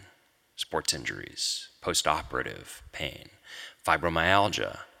 back pain, sports injuries, post-operative pain,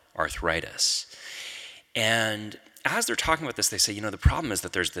 fibromyalgia, arthritis? And as they're talking about this, they say, the problem is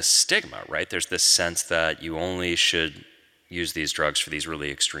that there's this stigma, right? There's this sense that you only should use these drugs for these really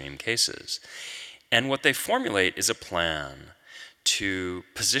extreme cases. And what they formulate is a plan to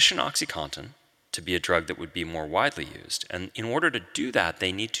position OxyContin to be a drug that would be more widely used. And in order to do that,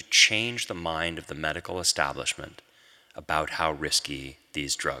 they need to change the mind of the medical establishment about how risky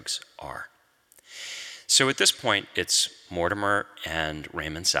these drugs are. So at this point, it's Mortimer and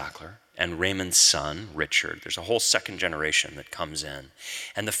Raymond Sackler, and Raymond's son, Richard. There's a whole second generation that comes in,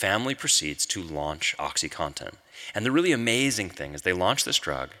 and the family proceeds to launch OxyContin. And the really amazing thing is they launched this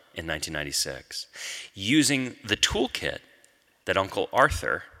drug in 1996 using the toolkit that Uncle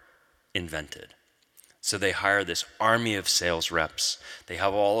Arthur invented. So they hire this army of sales reps. They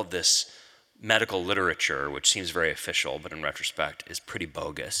have all of this medical literature, which seems very official, but in retrospect is pretty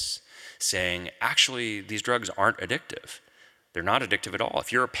bogus, saying, actually, these drugs aren't addictive. They're not addictive at all.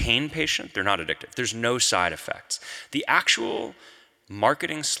 If you're a pain patient, they're not addictive. There's no side effects. The actual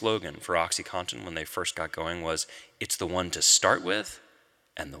marketing slogan for OxyContin when they first got going was, it's the one to start with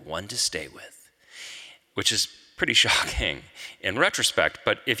and the one to stay with, which is pretty shocking in retrospect.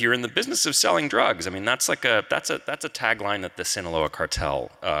 But if you're in the business of selling drugs, that's a tagline that the Sinaloa cartel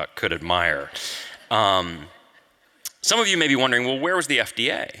could admire. Some of you may be wondering, well, where was the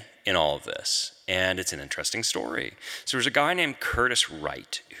FDA in all of this? And it's an interesting story. So there's a guy named Curtis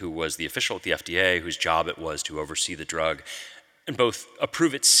Wright, who was the official at the FDA, whose job it was to oversee the drug and both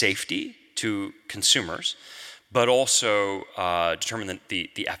approve its safety to consumers, but also determine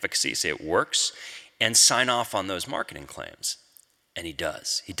the efficacy, say it works, and sign off on those marketing claims. And he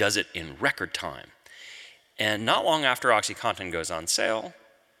does. He does it in record time. And not long after OxyContin goes on sale,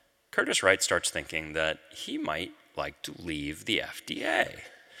 Curtis Wright starts thinking that he might like to leave the FDA.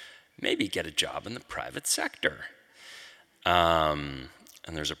 Maybe get a job in the private sector. And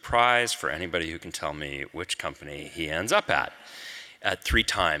there's a prize for anybody who can tell me which company he ends up at 3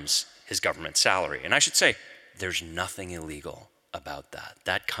 times his government salary. And I should say, there's nothing illegal about that.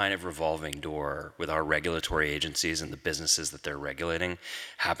 That kind of revolving door with our regulatory agencies and the businesses that they're regulating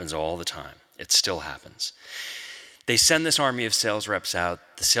happens all the time. It still happens. They send this army of sales reps out.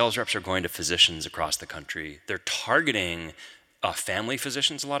 The sales reps are going to physicians across the country. They're targeting family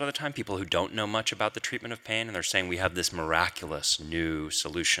physicians a lot of the time, people who don't know much about the treatment of pain, and they're saying we have this miraculous new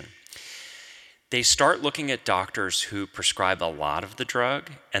solution. they start looking at doctors who prescribe a lot of the drug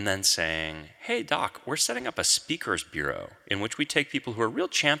and then saying, hey, doc, we're setting up a speakers bureau in which we take people who are real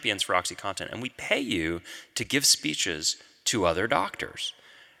champions for OxyContin and we pay you to give speeches to other doctors.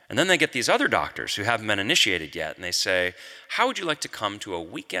 And then they get these other doctors who haven't been initiated yet, and they say, how would you like to come to a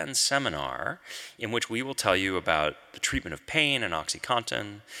weekend seminar in which we will tell you about the treatment of pain and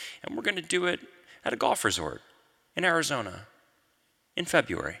OxyContin, and we're going to do it at a golf resort in Arizona in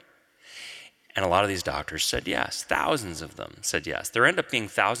February. And a lot of these doctors said yes. Thousands of them said yes. There end up being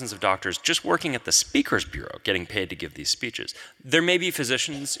thousands of doctors just working at the Speakers Bureau, getting paid to give these speeches. There may be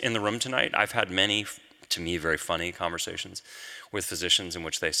physicians in the room tonight. I've had many, to me, very funny conversations with physicians in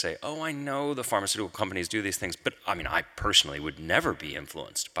which they say, oh, I know the pharmaceutical companies do these things, but I mean, I personally would never be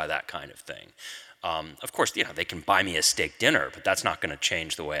influenced by that kind of thing. Of course, they can buy me a steak dinner, but that's not going to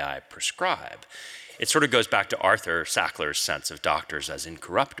change the way I prescribe. It sort of goes back to Arthur Sackler's sense of doctors as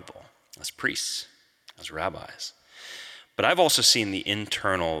incorruptible, as priests, as rabbis. But I've also seen the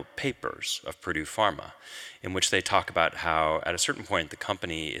internal papers of Purdue Pharma in which they talk about how at a certain point the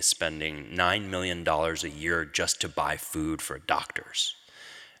company is spending $9 million a year just to buy food for doctors.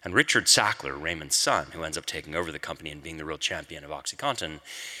 And Richard Sackler, Raymond's son, who ends up taking over the company and being the real champion of OxyContin,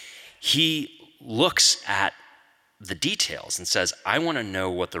 he looks at the details and says, I want to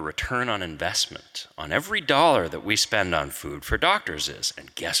know what the return on investment on every dollar that we spend on food for doctors is.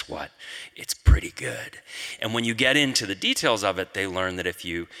 And guess what? It's pretty good. And when you get into the details of it, they learn that if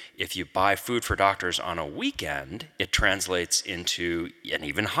you buy food for doctors on a weekend, it translates into an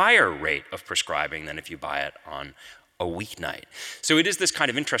even higher rate of prescribing than if you buy it on a weeknight. So it is this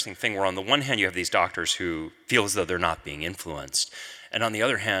kind of interesting thing where on the one hand you have these doctors who feel as though they're not being influenced, and on the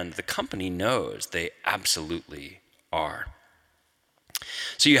other hand, the company knows they absolutely are.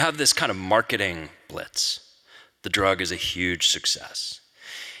 So you have this kind of marketing blitz. The drug is a huge success.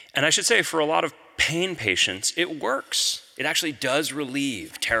 And I should say for a lot of pain patients, it works. It actually does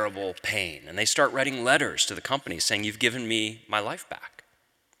relieve terrible pain. And they start writing letters to the company saying, you've given me my life back.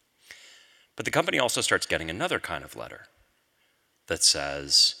 But the company also starts getting another kind of letter that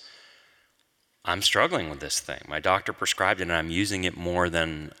says, I'm struggling with this thing. My doctor prescribed it and I'm using it more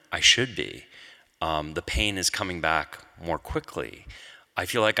than I should be. The pain is coming back more quickly. I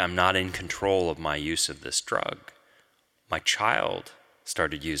feel like I'm not in control of my use of this drug. My child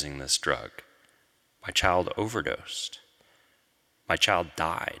started using this drug. My child overdosed. My child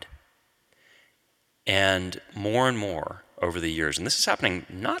died. And more over the years, and this is happening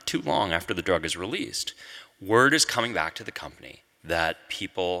not too long after the drug is released, word is coming back to the company that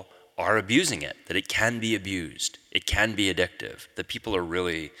people are abusing it, that it can be abused, it can be addictive, that people are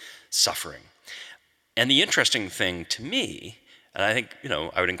really suffering. And the interesting thing to me, and I think,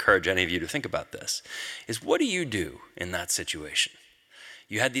 I would encourage any of you to think about this, is what do you do in that situation?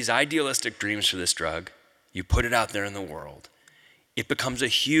 You had these idealistic dreams for this drug, you put it out there in the world, it becomes a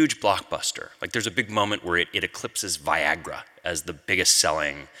huge blockbuster. Like there's a big moment where it eclipses Viagra as the biggest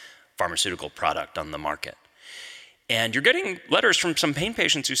selling pharmaceutical product on the market. And you're getting letters from some pain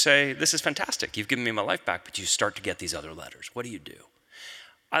patients who say, this is fantastic, you've given me my life back, but you start to get these other letters. What do you do?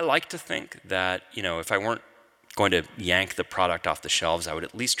 I like to think that, if I weren't going to yank the product off the shelves, I would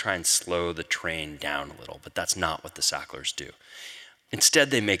at least try and slow the train down a little, but that's not what the Sacklers do. Instead,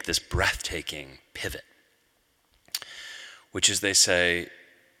 they make this breathtaking pivot, which is they say,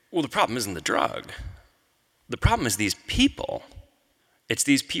 well, the problem isn't the drug. The problem is these people. It's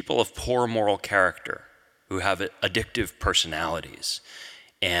these people of poor moral character who have addictive personalities.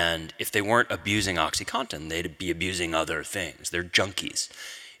 And if they weren't abusing OxyContin, they'd be abusing other things. They're junkies.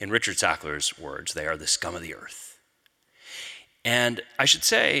 In Richard Sackler's words, they are the scum of the earth. And I should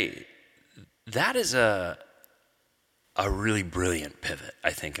say, that is a really brilliant pivot, I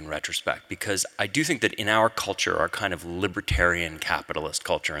think, in retrospect, because I do think that in our culture, our kind of libertarian capitalist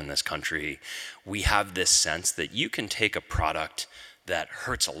culture in this country, we have this sense that you can take a product that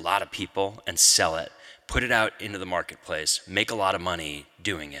hurts a lot of people and sell it, put it out into the marketplace, make a lot of money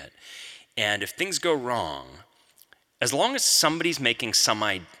doing it. And if things go wrong, as long as somebody's making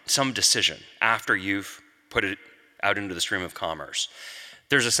some decision after you've put it out into the stream of commerce,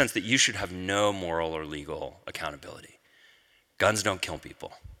 there's a sense that you should have no moral or legal accountability. Guns don't kill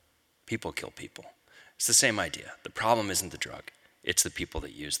people. People kill people. It's the same idea. The problem isn't the drug. It's the people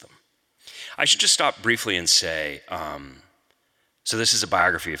that use them. I should just stop briefly and say, so this is a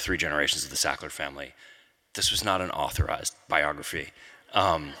biography of 3 generations of the Sackler family. This was not an authorized biography.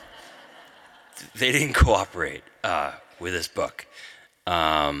 They didn't cooperate with this book.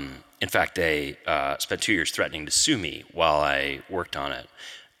 In fact, they spent 2 years threatening to sue me while I worked on it,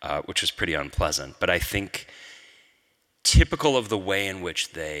 which was pretty unpleasant. But I think typical of the way in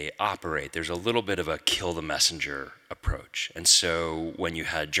which they operate, there's a little bit of a kill the messenger approach. And so when you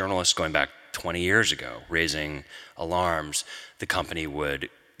had journalists going back 20 years ago raising alarms, the company would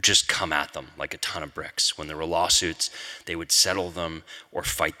just come at them like a ton of bricks. When there were lawsuits, they would settle them or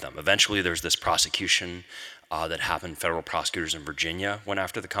fight them. Eventually, there's this prosecution that happened. Federal prosecutors in Virginia went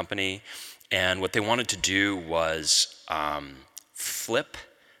after the company. And what they wanted to do was flip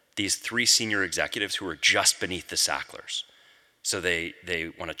these 3 senior executives who were just beneath the Sacklers. So they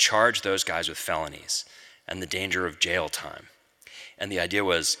want to charge those guys with felonies and the danger of jail time. And the idea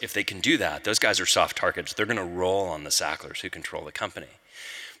was, if they can do that, those guys are soft targets. They're going to roll on the Sacklers who control the company.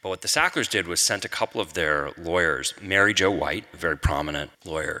 But what the Sacklers did was sent a couple of their lawyers, Mary Jo White, a very prominent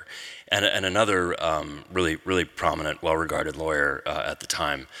lawyer, and another really, really prominent, well-regarded lawyer at the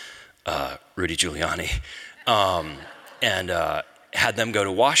time, Rudy Giuliani, and had them go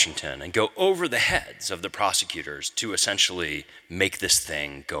to Washington and go over the heads of the prosecutors to essentially make this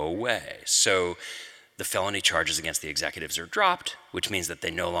thing go away. So the felony charges against the executives are dropped, which means that they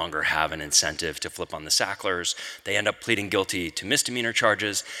no longer have an incentive to flip on the Sacklers. They end up pleading guilty to misdemeanor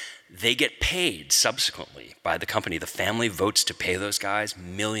charges. They get paid subsequently by the company. The family votes to pay those guys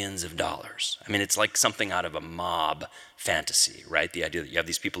millions of dollars. I mean, it's like something out of a mob fantasy, right? The idea that you have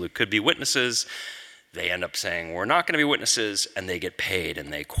these people who could be witnesses, they end up saying, we're not going to be witnesses, and they get paid,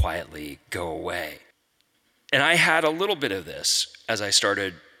 and they quietly go away. And I had a little bit of this as I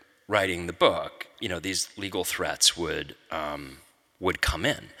started writing the book. You know, these legal threats would come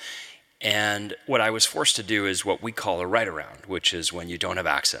in. And what I was forced to do is what we call a write-around, which is when you don't have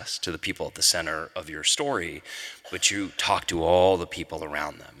access to the people at the center of your story, but you talk to all the people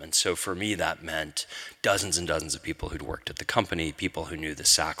around them. And so for me, that meant dozens and dozens of people who'd worked at the company, people who knew the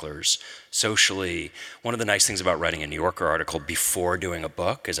Sacklers socially. One of the nice things about writing a New Yorker article before doing a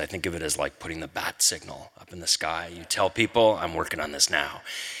book is I think of it as like putting the bat signal up in the sky. You tell people, I'm working on this now.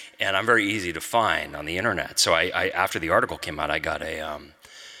 And I'm very easy to find on the internet. So I after the article came out, I got an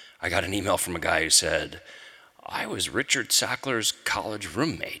email from a guy who said, I was Richard Sackler's college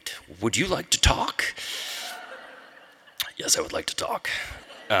roommate. Would you like to talk? Yes, I would like to talk.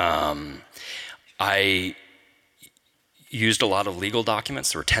 I used a lot of legal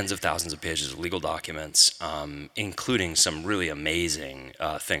documents. There were tens of thousands of pages of legal documents, including some really amazing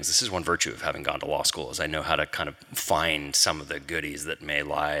things. This is one virtue of having gone to law school, is I know how to kind of find some of the goodies that may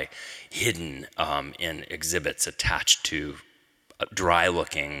lie hidden in exhibits attached to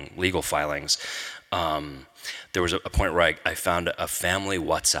dry-looking legal filings. There was a point where I found a family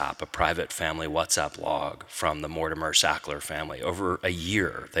WhatsApp, a private family WhatsApp log from the Mortimer Sackler family. Over a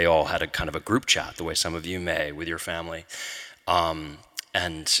year, they all had a kind of a group chat, the way some of you may with your family.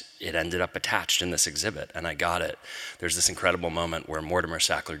 And it ended up attached in this exhibit, and I got it. There's this incredible moment where Mortimer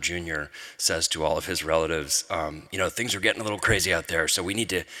Sackler Jr. says to all of his relatives, things are getting a little crazy out there, so we need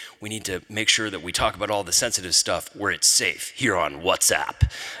to make sure that we talk about all the sensitive stuff where it's safe, here on WhatsApp,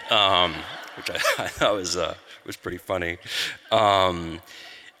 which I thought was pretty funny. I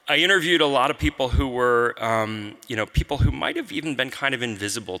interviewed a lot of people who were, people who might have even been kind of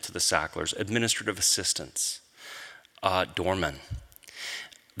invisible to the Sacklers, administrative assistants, doormen.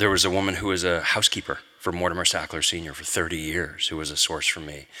 There was a woman who was a housekeeper for Mortimer Sackler Sr. for 30 years, who was a source for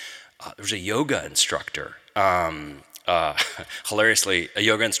me. There was a yoga instructor, hilariously, a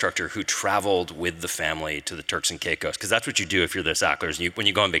yoga instructor who traveled with the family to the Turks and Caicos, because that's what you do if you're the Sacklers. When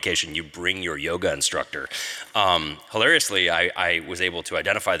you go on vacation, you bring your yoga instructor. Hilariously, I was able to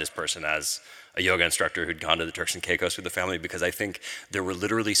identify this person as a yoga instructor who'd gone to the Turks and Caicos with the family, because I think there were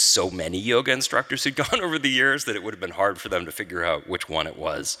literally so many yoga instructors who'd gone over the years that it would have been hard for them to figure out which one it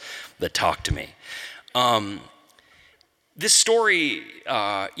was that talked to me. This story,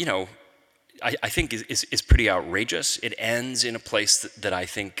 I think is pretty outrageous. It ends in a place that I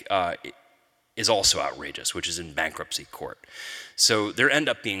think is also outrageous, which is in bankruptcy court. So there end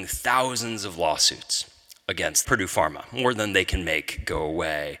up being thousands of lawsuits against Purdue Pharma, more than they can make go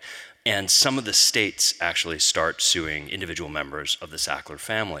away. And some of the states actually start suing individual members of the Sackler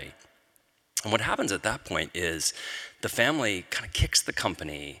family. And what happens at that point is the family kind of kicks the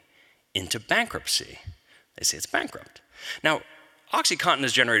company into bankruptcy. They say it's bankrupt. Now, OxyContin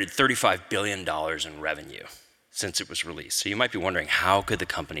has generated $35 billion in revenue since it was released. So you might be wondering, how could the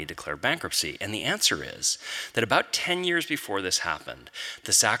company declare bankruptcy? And the answer is that about 10 years before this happened,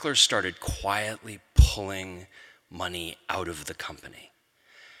 the Sacklers started quietly pulling money out of the company.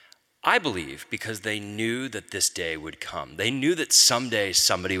 I believe because they knew that this day would come. They knew that someday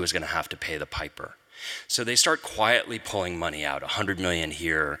somebody was going to have to pay the piper. So they start quietly pulling money out, $100 million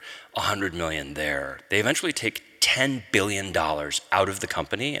here, $100 million there. They eventually take $10 billion out of the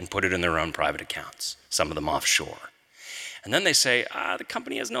company and put it in their own private accounts, some of them offshore. And then they say, the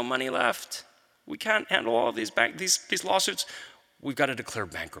company has no money left. We can't handle all of these lawsuits. We've got to declare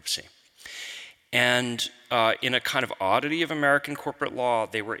bankruptcy. And in a kind of oddity of American corporate law,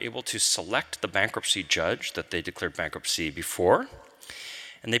 they were able to select the bankruptcy judge that they declared bankruptcy before.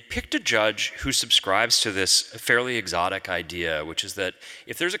 And they picked a judge who subscribes to this fairly exotic idea, which is that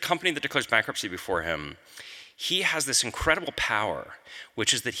if there's a company that declares bankruptcy before him, he has this incredible power,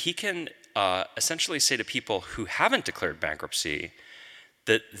 which is that he can essentially say to people who haven't declared bankruptcy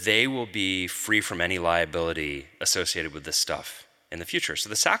that they will be free from any liability associated with this stuff in the future. So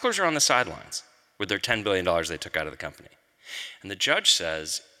the Sacklers are on the sidelines with their $10 billion they took out of the company. And the judge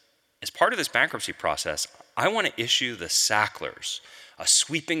says, as part of this bankruptcy process, I want to issue the Sacklers a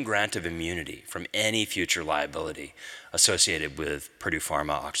sweeping grant of immunity from any future liability associated with Purdue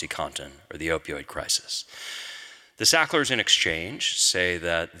Pharma, OxyContin, or the opioid crisis. The Sacklers, in exchange, say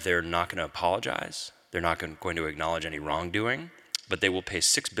that they're not going to apologize, they're not going to acknowledge any wrongdoing, but they will pay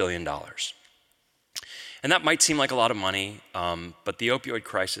 $6 billion. And that might seem like a lot of money, but the opioid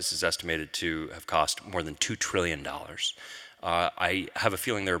crisis is estimated to have cost more than $2 trillion. I have a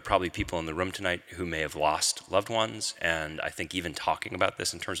feeling there are probably people in the room tonight who may have lost loved ones, and I think even talking about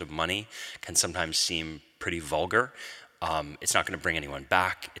this in terms of money can sometimes seem pretty vulgar. It's not going to bring anyone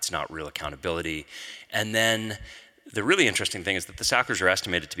back. It's not real accountability. And then the really interesting thing is that the Sacklers are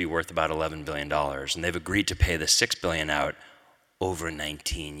estimated to be worth about $11 billion, and they've agreed to pay the $6 billion out over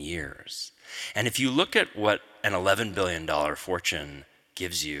 19 years. And if you look at what an $11 billion fortune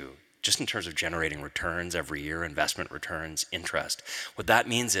gives you, just in terms of generating returns every year, investment returns, interest, what that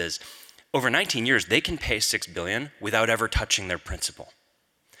means is over 19 years, they can pay $6 billion without ever touching their principal.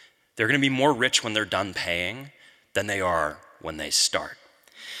 They're going to be more rich when they're done paying than they are when they start.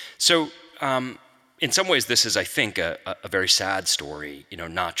 So in some ways, this is, I think, a very sad story,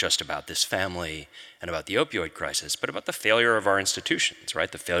 not just about this family and about the opioid crisis, but about the failure of our institutions,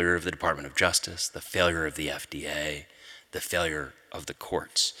 right? The failure of the Department of Justice, the failure of the FDA, the failure of the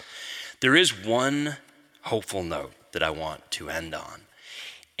courts. There is one hopeful note that I want to end on,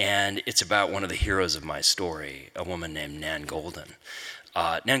 and it's about one of the heroes of my story, a woman named Nan Goldin.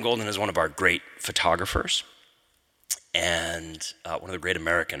 Nan Goldin is one of our great photographers, and one of the great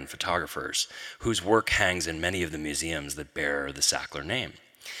American photographers whose work hangs in many of the museums that bear the Sackler name.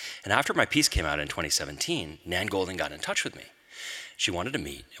 And after my piece came out in 2017, Nan Goldin got in touch with me. She wanted to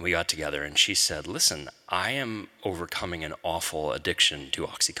meet, and we got together, and she said, listen, I am overcoming an awful addiction to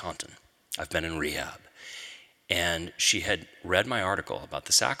OxyContin. I've been in rehab. And she had read my article about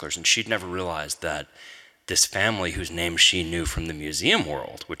the Sacklers, and she'd never realized that this family whose name she knew from the museum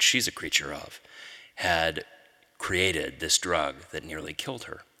world, which she's a creature of, had created this drug that nearly killed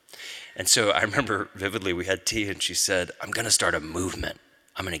her. And so I remember vividly, we had tea, and she said, I'm going to start a movement.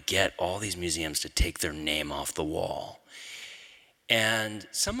 I'm going to get all these museums to take their name off the wall. And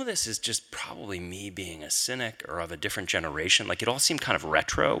some of this is just probably me being a cynic or of a different generation. Like, it all seemed kind of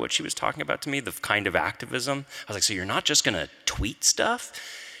retro, what she was talking about to me, the kind of activism. I was like, so you're not just going to tweet stuff?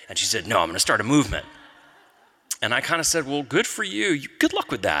 And she said, no, I'm going to start a movement. And I kind of said, well, good for you. Good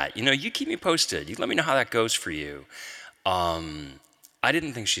luck with that. You keep me posted. You let me know how that goes for you. I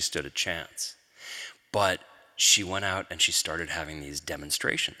didn't think she stood a chance. But she went out and she started having these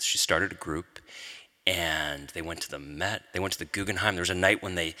demonstrations. She started a group, and they went to the Met, they went to the Guggenheim. There was a night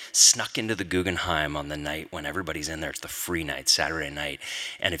when they snuck into the Guggenheim on the night when everybody's in there. It's the free night, Saturday night.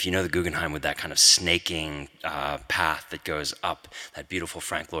 And if you know the Guggenheim with that kind of snaking path that goes up, that beautiful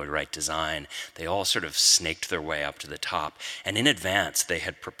Frank Lloyd Wright design, they all sort of snaked their way up to the top. And in advance, they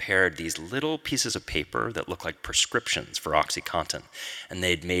had prepared these little pieces of paper that looked like prescriptions for OxyContin. And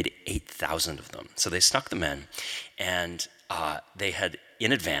they'd made 8,000 of them. So they snuck them in, and they had,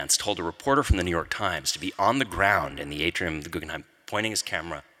 in advance, told a reporter from the New York Times to be on the ground in the atrium of the Guggenheim, pointing his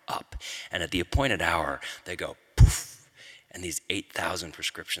camera up. And at the appointed hour, they go poof, and these 8,000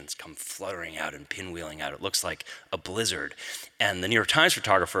 prescriptions come fluttering out and pinwheeling out. It looks like a blizzard. And the New York Times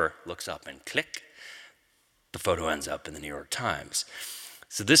photographer looks up and click, the photo ends up in the New York Times.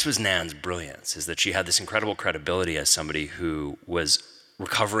 So this was Nan's brilliance, is that she had this incredible credibility as somebody who was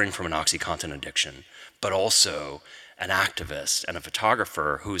recovering from an OxyContin addiction, but also an activist and a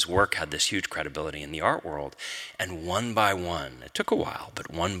photographer whose work had this huge credibility in the art world. And one by one, it took a while,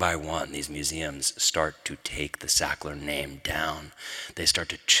 but one by one, these museums start to take the Sackler name down. They start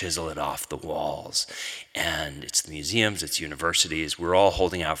to chisel it off the walls. And it's the museums, it's universities. We're all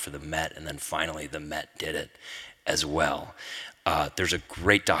holding out for the Met, and then finally the Met did it as well. There's a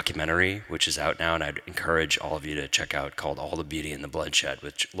great documentary, which is out now, and I'd encourage all of you to check out, called All the Beauty and the Bloodshed,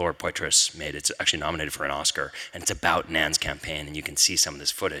 which Laura Poitras made. It's actually nominated for an Oscar, and it's about Nan's campaign, and you can see some of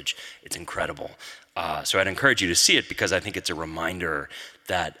this footage. It's incredible. So I'd encourage you to see it, because I think it's a reminder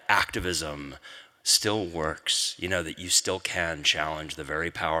that activism still works, that you still can challenge the very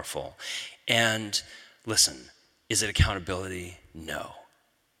powerful. And listen, is it accountability? No.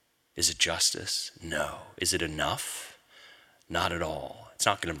 Is it justice? No. Is it enough? Not at all. It's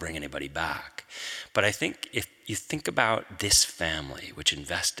not going to bring anybody back. But I think if you think about this family, which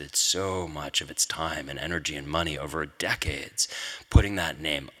invested so much of its time and energy and money over decades, putting that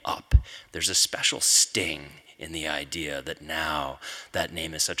name up, there's a special sting in the idea that now that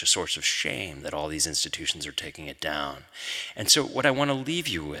name is such a source of shame that all these institutions are taking it down. And so what I want to leave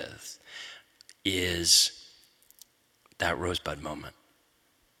you with is that Rosebud moment,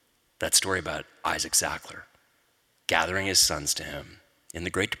 that story about Isaac Zackler gathering his sons to him in the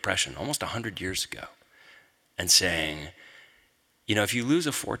Great Depression almost 100 years ago and saying, if you lose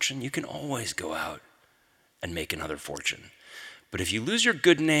a fortune, you can always go out and make another fortune. But if you lose your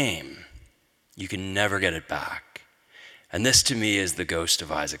good name, you can never get it back. And this to me is the ghost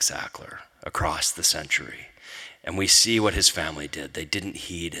of Isaac Zackler across the century. And we see what his family did. They didn't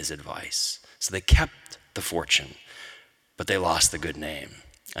heed his advice. So they kept the fortune, but they lost the good name.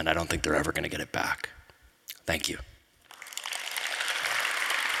 And I don't think they're ever going to get it back. Thank you.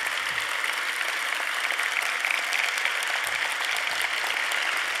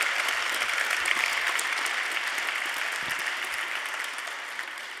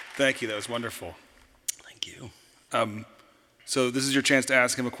 Thank you. That was wonderful. Thank you. So this is your chance to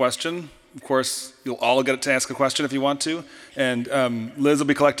ask him a question. Of course, you'll all get to ask a question if you want to. And Liz will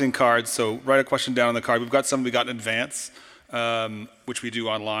be collecting cards, so write a question down on the card. We've got some we got in advance, which we do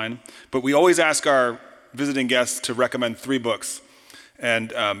online. But we always ask our visiting guests to recommend 3 books.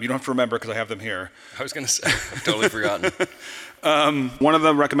 And you don't have to remember because I have them here. I was going to say, I've totally forgotten. One of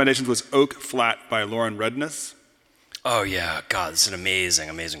the recommendations was Oak Flat by Lauren Redness. Oh yeah, God, this is an amazing,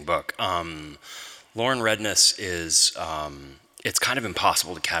 amazing book. Lauren Redness is, it's kind of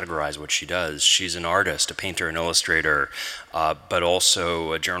impossible to categorize what she does. She's an artist, a painter, an illustrator, but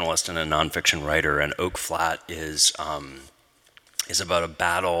also a journalist and a nonfiction writer. And Oak Flat is about a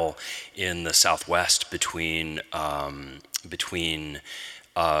battle in the Southwest between a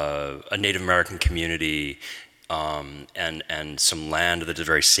Native American community and some land that is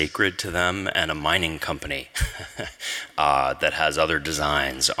very sacred to them, and a mining company that has other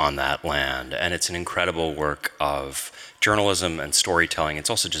designs on that land. And it's an incredible work of journalism and storytelling. It's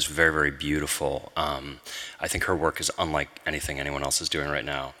also just very, very beautiful. I think her work is unlike anything anyone else is doing right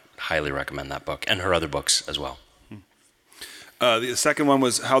now. Highly recommend that book, and her other books as well. The second one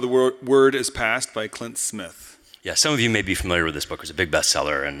was How the Word is Passed by Clint Smith. Yeah, some of you may be familiar with this book. It was a big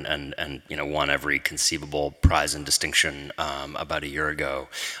bestseller and won every conceivable prize and distinction about a year ago.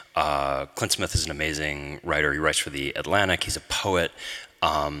 Clint Smith is an amazing writer. He writes for The Atlantic. He's a poet.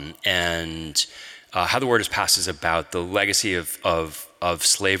 And How the Word is Passed is about the legacy of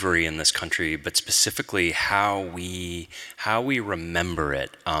slavery in this country, but specifically how we remember it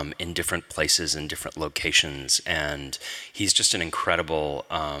in different places and different locations. And he's just an incredible,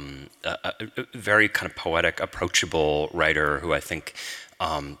 very kind of poetic, approachable writer who I think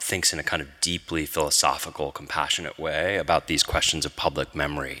thinks in a kind of deeply philosophical, compassionate way about these questions of public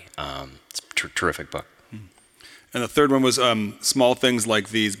memory. It's a terrific book. And the third one was Small Things Like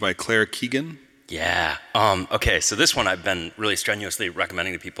These by Claire Keegan. Yeah. Okay, so this one I've been really strenuously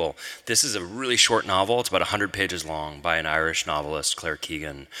recommending to people. This is a really short novel. It's about 100 pages long by an Irish novelist, Claire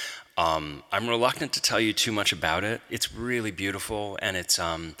Keegan. I'm reluctant to tell you too much about it. It's really beautiful, and it's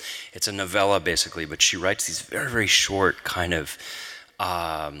a novella basically, but she writes these very, very short kind of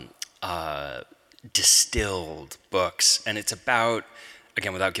distilled books, and it's about,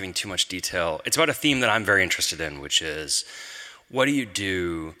 again, without giving too much detail, it's about a theme that I'm very interested in, which is, what do you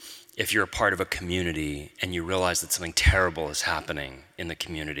do if you're a part of a community and you realize that something terrible is happening in the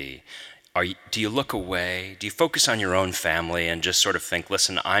community? Do you look away? Do you focus on your own family and just sort of think,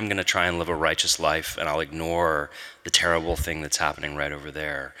 listen, I'm going to try and live a righteous life and I'll ignore the terrible thing that's happening right over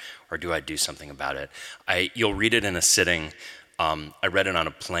there? Or do I do something about it? You'll read it in a sitting. I read it on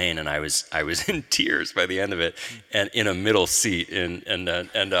a plane, and I was in tears by the end of it, and in a middle seat, and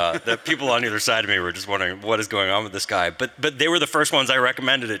the people on either side of me were just wondering what is going on with this guy. But they were the first ones I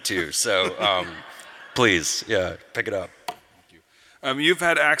recommended it to, so please, yeah, pick it up. Thank you. You've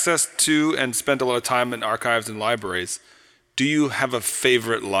had access to and spent a lot of time in archives and libraries. Do you have a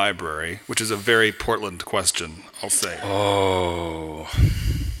favorite library? Which is a very Portland question, I'll say. Oh.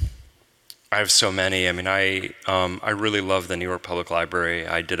 I have so many. I mean, I really love the New York Public Library.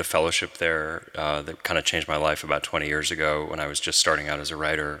 I did a fellowship there that kind of changed my life about 20 years ago when I was just starting out as a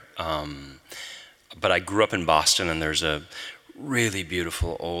writer. But I grew up in Boston, and there's a really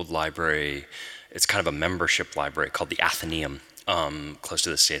beautiful old library. It's kind of a membership library called the Athenaeum, close to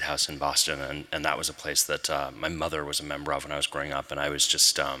the State House in Boston, and that was a place that my mother was a member of when I was growing up, and I was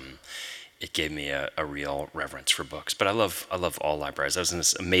just it gave me a real reverence for books. But I love all libraries. I was in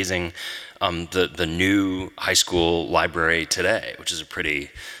this amazing the new high school library today, which is a pretty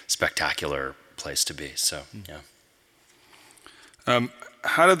spectacular place to be. So yeah.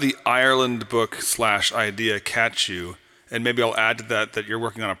 How did the Ireland book / idea catch you? And maybe I'll add to that you're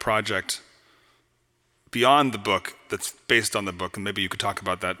working on a project beyond the book that's based on the book, and maybe you could talk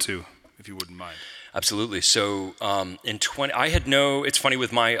about that too, if you wouldn't mind. Absolutely. So it's funny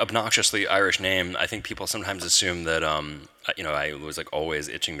with my obnoxiously Irish name, I think people sometimes assume that, I was like always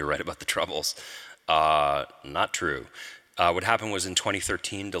itching to write about the Troubles. Not true. What happened was in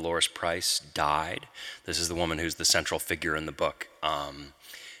 2013, Dolores Price died. This is the woman who's the central figure in the book.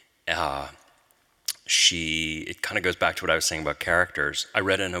 It kind of goes back to what I was saying about characters. I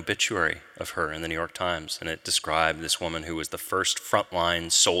read an obituary of her in the New York Times, and it described this woman who was the first frontline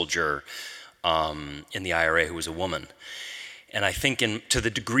soldier in the IRA who was a woman. And I think to the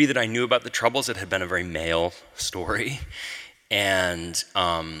degree that I knew about the Troubles, it had been a very male story. And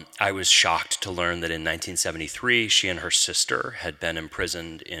I was shocked to learn that in 1973, she and her sister had been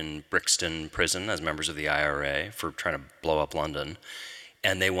imprisoned in Brixton Prison as members of the IRA for trying to blow up London.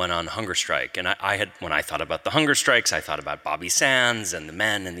 And they went on hunger strike. And when I thought about the hunger strikes, I thought about Bobby Sands and the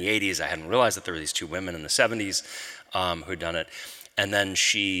men in the 80s. I hadn't realized that there were these two women in the 70s who'd done it. And then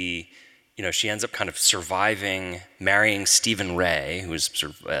she ends up kind of surviving, marrying Stephen Ray, who was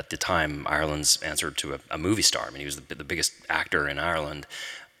sort of at the time Ireland's answer to a movie star. I mean, he was the biggest actor in Ireland,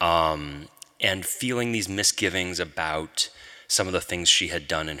 and feeling these misgivings about some of the things she had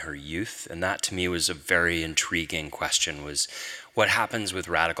done in her youth. And that to me was a very intriguing question, was what happens with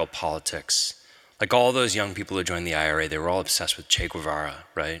radical politics? Like all those young people who joined the IRA, they were all obsessed with Che Guevara,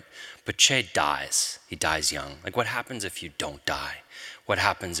 right? But Che dies. He dies young. Like what happens if you don't die? What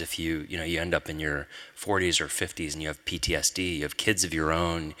happens if you end up in your 40s or 50s and you have PTSD, you have kids of your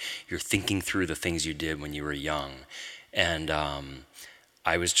own, you're thinking through the things you did when you were young. And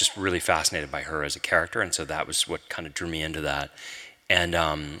I was just really fascinated by her as a character, and so that was what kind of drew me into that.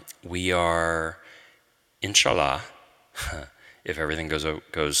 And we are, inshallah, if everything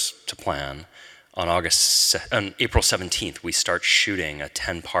goes to plan, on April 17th, we start shooting a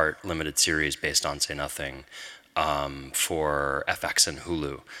 10-part limited series based on Say Nothing for FX and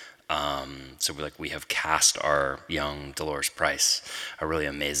Hulu. So we have cast our young Dolores Price, a really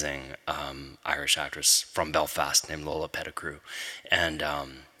amazing Irish actress from Belfast named Lola Pettigrew. And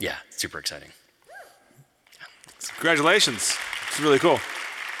super exciting. Congratulations. It's really cool.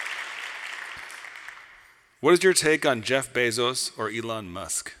 What is your take on Jeff Bezos or Elon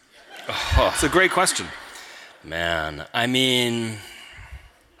Musk? Oh. It's a great question. Man, I mean,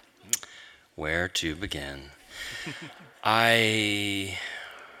 where to begin?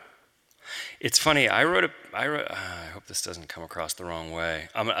 It's funny. I wrote. I hope this doesn't come across the wrong way.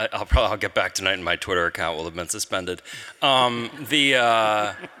 I'll get back tonight, and my Twitter account will have been suspended.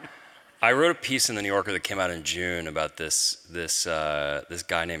 I wrote a piece in the New Yorker that came out in June about this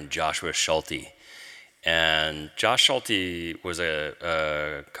guy named Joshua Schulte. And Josh Schulte was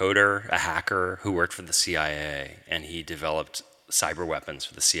a coder, a hacker who worked for the CIA, and he developed cyber weapons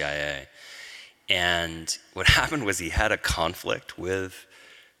for the CIA. And what happened was he had a conflict with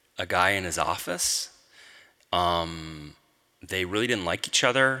a guy in his office. They really didn't like each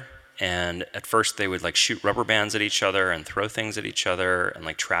other, and at first they would shoot rubber bands at each other and throw things at each other and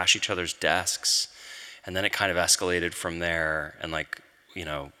trash each other's desks. And then it kind of escalated from there, and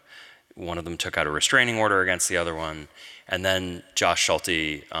one of them took out a restraining order against the other one. And then Josh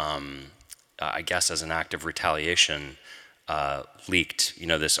Schulte, I guess as an act of retaliation, leaked,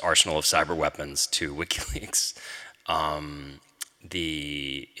 this arsenal of cyber weapons to WikiLeaks.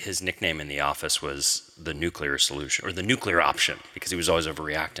 His nickname in the office was the nuclear solution, or the nuclear option, because he was always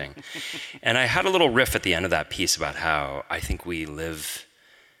overreacting. And I had a little riff at the end of that piece about how I think we live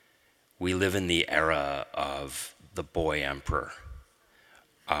in the era of the boy emperor,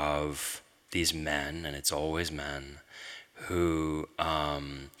 of these men, and it's always men, who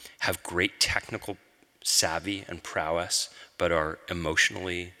have great technical savvy and prowess, but are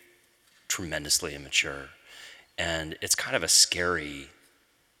emotionally tremendously immature. And it's kind of a scary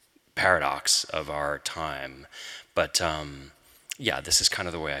paradox of our time. But yeah, this is kind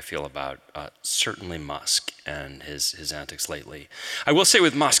of the way I feel about certainly Musk and his antics lately. I will say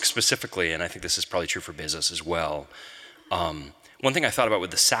with Musk specifically, and I think this is probably true for Bezos as well, one thing I thought about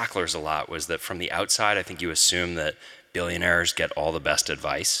with the Sacklers a lot was that from the outside, I think you assume that billionaires get all the best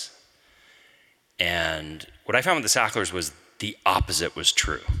advice. And what I found with the Sacklers was the opposite was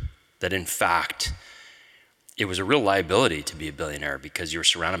true. That in fact, it was a real liability to be a billionaire because you're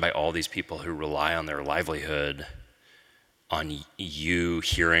surrounded by all these people who rely on their livelihood on you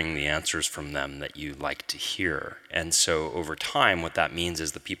hearing the answers from them that you like to hear. And so over time, what that means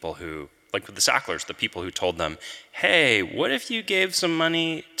is the people who, like with the Sacklers, the people who told them, hey, what if you gave some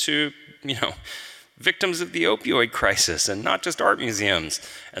money to, victims of the opioid crisis and not just art museums?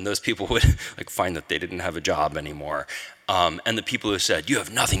 And those people would find that they didn't have a job anymore. And the people who said, you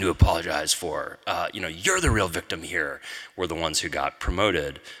have nothing to apologize for, you're the real victim here, were the ones who got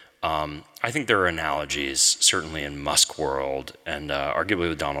promoted. I think there are analogies, certainly in Musk world and arguably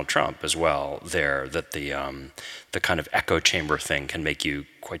with Donald Trump as well, there, that the kind of echo chamber thing can make you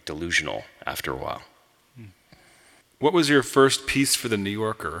quite delusional after a while. What was your first piece for The New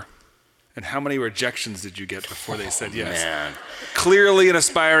Yorker? And how many rejections did you get before they said yes? Man. Clearly an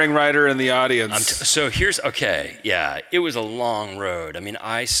aspiring writer in the audience. So it was a long road. I mean,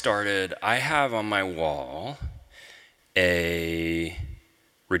 I have on my wall a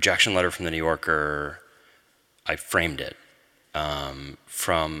rejection letter from The New Yorker. I framed it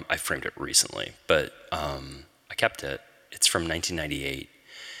I framed it recently, but I kept it. It's from 1998.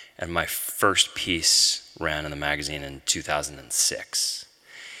 And my first piece ran in the magazine in 2006.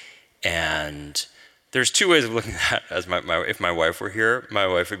 And there's two ways of looking at that. As if my wife were here, my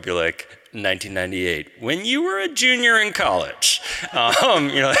wife would be like, 1998, when you were a junior in college, where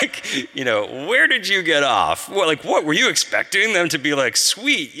did you get off? What were you expecting them to be like?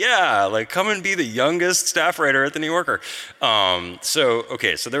 Sweet, yeah, come and be the youngest staff writer at the New Yorker. So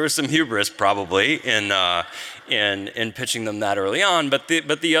there was some hubris probably in pitching them that early on. But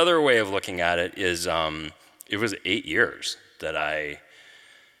the other way of looking at it is, it was 8 years that I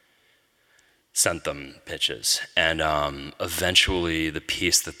sent them pitches, and eventually the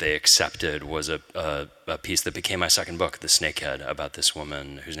piece that they accepted was a piece that became my second book, The Snakehead, about this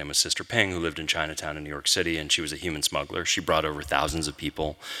woman whose name was Sister Ping, who lived in Chinatown in New York City, and she was a human smuggler. She brought over thousands of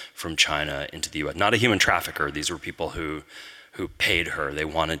people from China into the U.S. Not a human trafficker. These were people who paid her. They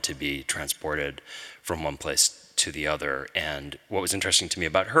wanted to be transported from one place to the other. And what was interesting to me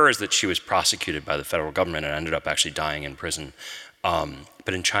about her is that she was prosecuted by the federal government and ended up actually dying in prison.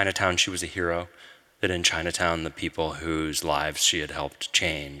 But in Chinatown, she was a hero. That in Chinatown, the people whose lives she had helped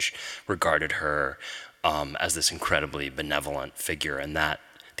change regarded her as this incredibly benevolent figure. And that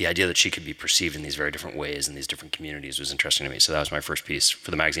the idea that she could be perceived in these very different ways in these different communities was interesting to me. So that was my first piece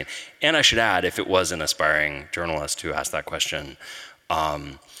for the magazine. And I should add, if it was an aspiring journalist who asked that question,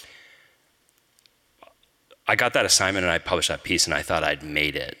 I got that assignment and I published that piece and I thought I'd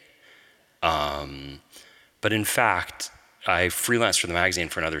made it. But in fact, I freelanced for the magazine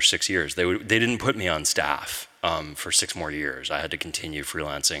for another 6 years. They didn't put me on staff for 6 more years. I had to continue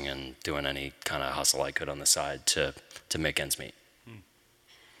freelancing and doing any kind of hustle I could on the side to make ends meet.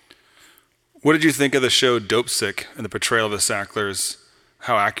 What did you think of the show Dope Sick and the portrayal of the Sacklers?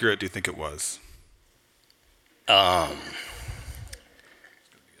 How accurate do you think it was? The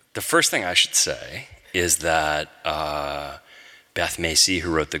first thing I should say is that Beth Macy,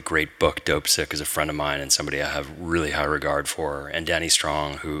 who wrote the great book Dope Sick, is a friend of mine and somebody I have really high regard for. And Danny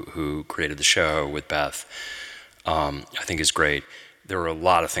Strong, who created the show with Beth, I think is great. There were a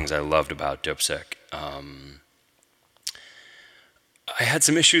lot of things I loved about Dope Sick. I had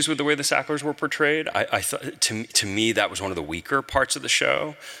some issues with the way the Sacklers were portrayed. I thought, to me, that was one of the weaker parts of the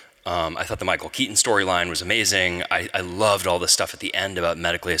show. I thought the Michael Keaton storyline was amazing. I loved all the stuff at the end about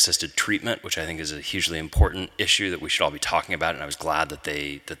medically assisted treatment, which I think is a hugely important issue that we should all be talking about. And I was glad that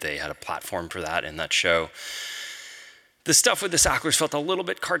they had a platform for that in that show. The stuff with the Sacklers felt a little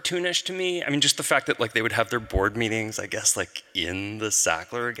bit cartoonish to me. I mean, just the fact that they would have their board meetings, I guess, in the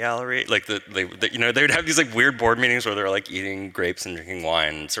Sackler gallery. They would have these weird board meetings where they're eating grapes and drinking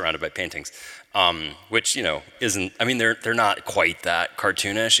wine surrounded by paintings. Which isn't. I mean, they're not quite that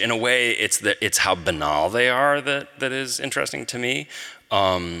cartoonish. In a way, it's how banal they are that is interesting to me.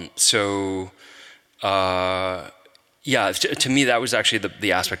 Yeah, to me that was actually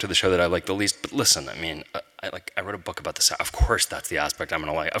the aspect of the show that I liked the least. But listen, I mean, I wrote a book about this. Of course, that's the aspect I'm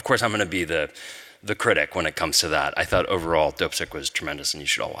gonna like. Of course, I'm gonna be the critic when it comes to that. I thought overall, Dope Sick was tremendous, and you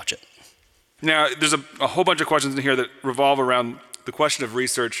should all watch it. Now, there's a whole bunch of questions in here that revolve around the question of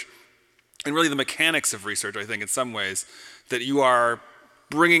research. And really the mechanics of research, I think, in some ways, that you are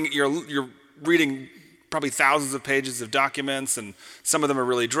bringing, you're reading probably thousands of pages of documents, and some of them are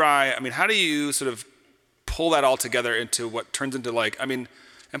really dry. I mean, how do you sort of pull that all together into what turns into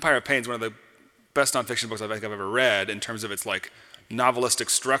Empire of Pain is one of the best nonfiction books I think I've ever read in terms of its like novelistic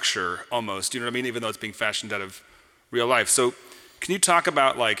structure almost, you know what I mean? Even though it's being fashioned out of real life. So can you talk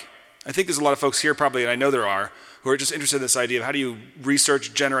about I think there's a lot of folks here probably, and I know there are, who are just interested in this idea of how do you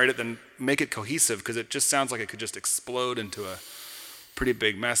research, generate it, then make it cohesive, because it just sounds like it could just explode into a pretty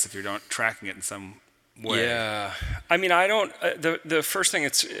big mess if you're not tracking it in some way. Yeah, I mean, I don't. The first thing,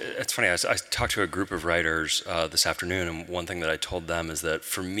 it's funny. I talked to a group of writers this afternoon, and one thing that I told them is that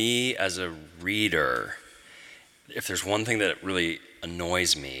for me as a reader, if there's one thing that really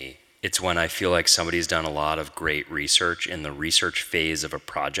annoys me, it's when I feel like somebody's done a lot of great research in the research phase of a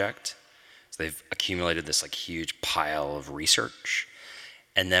project. So they've accumulated this huge pile of research,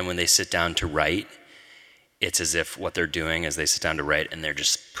 and then when they sit down to write, it's as if what they're doing is they sit down to write and they're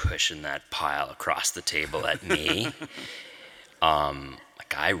just pushing that pile across the table at me.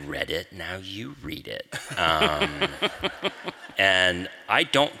 I read it, now you read it. And I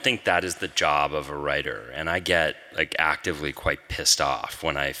don't think that is the job of a writer. And I get actively quite pissed off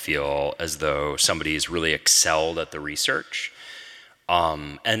when I feel as though somebody's really excelled at the research.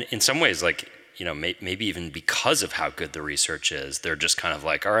 And in some ways, maybe even because of how good the research is, they're just kind of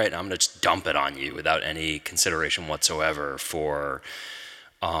all right, I'm gonna just dump it on you without any consideration whatsoever for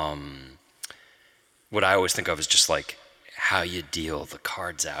what I always think of as just how you deal the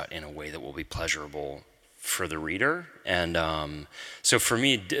cards out in a way that will be pleasurable for the reader. And so for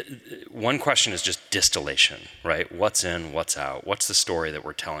me, one question is just distillation, right? What's in, what's out? What's the story that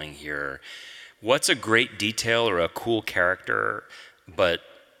we're telling here? What's a great detail or a cool character, but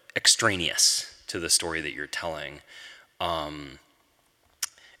extraneous to the story that you're telling?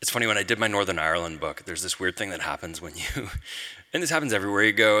 It's funny, when I did my Northern Ireland book, there's this weird thing that happens when you, and this happens everywhere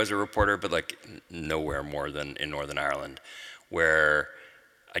you go as a reporter, but nowhere more than in Northern Ireland, where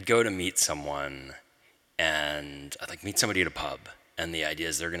I'd go to meet someone and I'd meet somebody at a pub, and the idea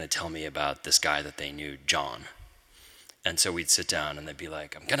is they're gonna tell me about this guy that they knew, John. And so we'd sit down and they'd be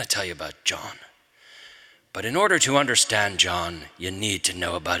like, I'm gonna tell you about John. But in order to understand John, you need to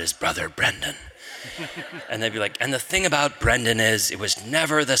know about his brother, Brendan. And they'd be like, and the thing about Brendan is it was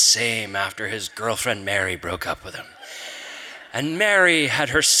never the same after his girlfriend Mary broke up with him. And Mary had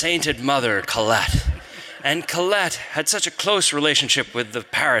her sainted mother, Colette. And Colette had such a close relationship with the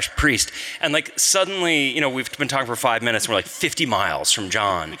parish priest. And suddenly, we've been talking for 5 minutes, and we're 50 miles from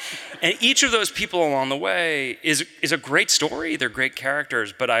John. And each of those people along the way is a great story. They're great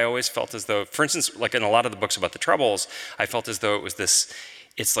characters. But I always felt as though, for instance, in a lot of the books about the Troubles, I felt as though it was this,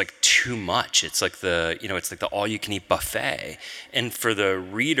 it's too much. It's the all-you-can-eat buffet. And for the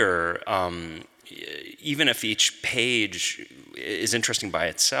reader, even if each page is interesting by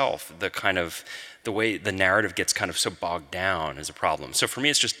itself, the way the narrative gets kind of so bogged down is a problem. So for me,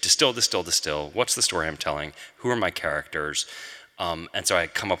 it's just distill. What's the story I'm telling? Who are my characters? And so I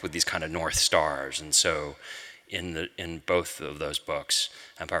come up with these kind of North Stars. And so in both of those books,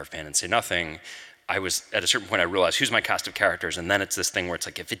 Empire of Pain and Say Nothing, I was, at a certain point, I realized who's my cast of characters. And then it's this thing where it's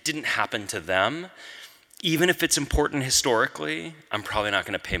if it didn't happen to them, even if it's important historically, I'm probably not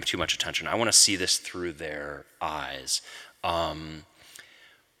going to pay too much attention. I want to see this through their eyes.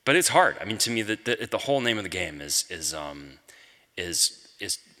 But it's hard. I mean, to me, the whole name of the game is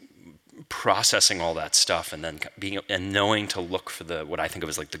processing all that stuff, and then knowing to look for what I think of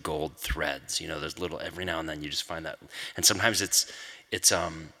as the gold threads. There's little, every now and then you just find that, and sometimes it's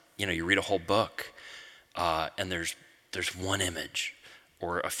you read a whole book, and there's one image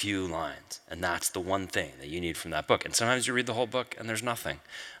or a few lines, and that's the one thing that you need from that book. And sometimes you read the whole book and there's nothing.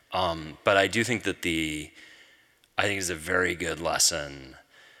 But I do think that I think it's a very good lesson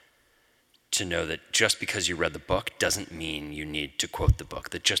to know that just because you read the book doesn't mean you need to quote the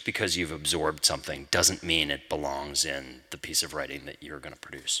book, that just because you've absorbed something doesn't mean it belongs in the piece of writing that you're going to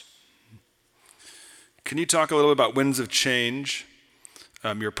produce. Can you talk a little bit about Winds of Change,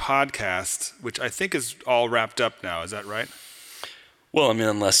 your podcast, which I think is all wrapped up now, is that right? Well, I mean,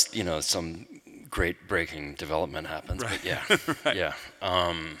 unless, some great breaking development happens, right. But yeah, right. Yeah.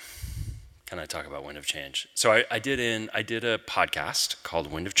 Can I talk about Wind of Change? So I did a podcast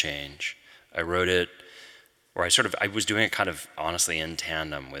called Wind of Change. I wrote it, or I was doing it kind of honestly in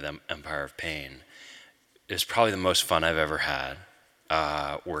tandem with Empire of Pain. It was probably the most fun I've ever had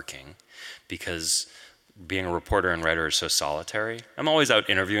working, because being a reporter and writer is so solitary. I'm always out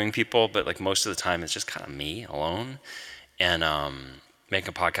interviewing people, but most of the time it's just kind of me alone. And making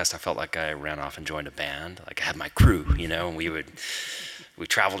a podcast, I felt like I ran off and joined a band. I had my crew, and we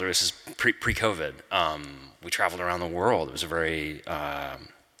traveled. This is pre-COVID. We traveled around the world. It was a very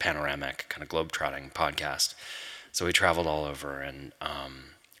panoramic kind of globe-trotting podcast. So we traveled all over, and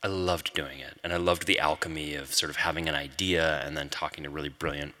I loved doing it. And I loved the alchemy of sort of having an idea and then talking to really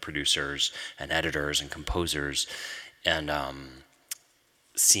brilliant producers and editors and composers, and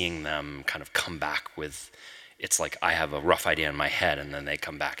seeing them kind of come back with, it's like I have a rough idea in my head, and then they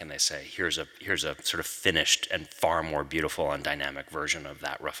come back and they say, here's a sort of finished and far more beautiful and dynamic version of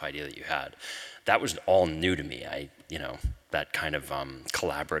that rough idea that you had. That was all new to me. That kind of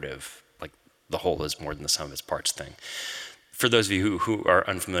collaborative, like the whole is more than the sum of its parts thing. For those of you who are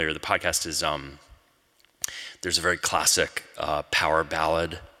unfamiliar, the podcast is, there's a very classic power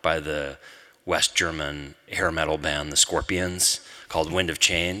ballad by the West German hair metal band, the Scorpions, called Wind of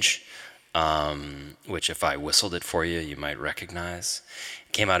Change, which if I whistled it for you, you might recognize.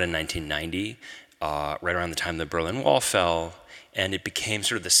 It came out in 1990, right around the time the Berlin Wall fell, and it became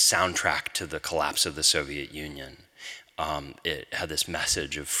sort of the soundtrack to the collapse of the Soviet Union. It had this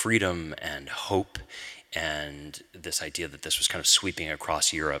message of freedom and hope, and this idea that this was kind of sweeping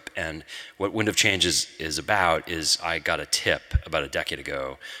across Europe. And what Wind of Change is about is I got a tip about a decade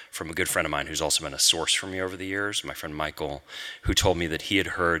ago from a good friend of mine who's also been a source for me over the years, my friend Michael, who told me that he had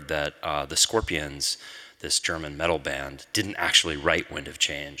heard that the Scorpions, this German metal band, didn't actually write Wind of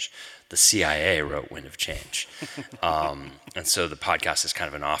Change. The CIA wrote Wind of Change. And so the podcast is kind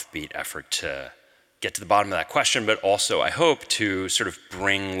of an offbeat effort to get to the bottom of that question, but also I hope to sort of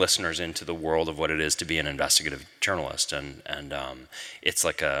bring listeners into the world of what it is to be an investigative journalist. And it's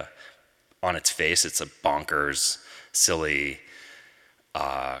like on its face, it's a bonkers, silly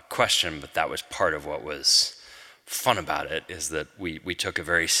question, but that was part of what was fun about it, is that we took a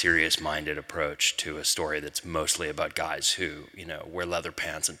very serious-minded approach to a story that's mostly about guys who, wear leather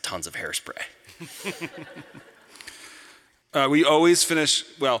pants and tons of hairspray. We always finish,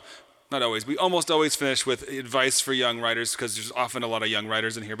 well, not always, we almost always finish with advice for young writers, because there's often a lot of young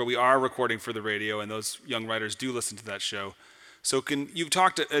writers in here, but we are recording for the radio, and those young writers do listen to that show. So you've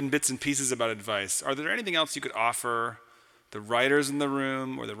talked in bits and pieces about advice. Are there anything else you could offer the writers in the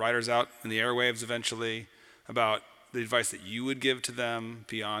room, or the writers out in the airwaves eventually, about the advice that you would give to them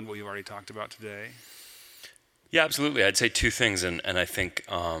beyond what you've already talked about today? Yeah, absolutely. I'd say two things, and I think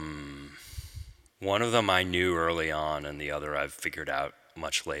one of them I knew early on, and the other I've figured out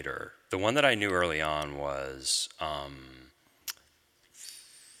much later. The one that I knew early on was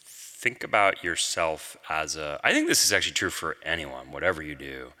think about yourself as I think this is actually true for anyone, whatever you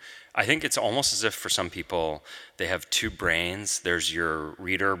do. I think it's almost as if for some people, they have two brains. There's your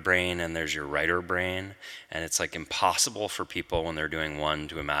reader brain and there's your writer brain. And it's like impossible for people when they're doing one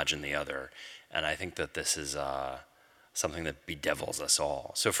to imagine the other. And I think that this is something that bedevils us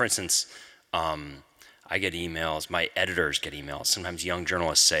all. So for instance, I get emails, my editors get emails. Sometimes young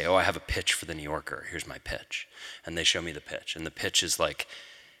journalists say, I have a pitch for the New Yorker. Here's my pitch. And they show me the pitch. And the pitch is like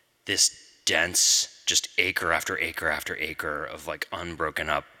this dense, just acre after acre after acre of like unbroken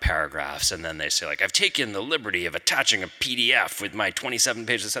up paragraphs. And then they say like, I've taken the liberty of attaching a PDF with my 27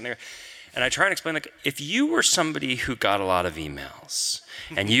 pages of something. And I try and explain, like, if you were somebody who got a lot of emails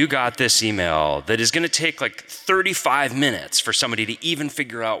and you got this email that is going to take like 35 minutes for somebody to even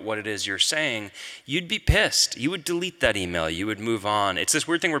figure out what it is you're saying, you'd be pissed. You would delete that email. You would move on. It's this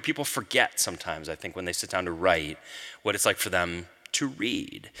weird thing where people forget sometimes, I think, when they sit down to write, what it's like for them to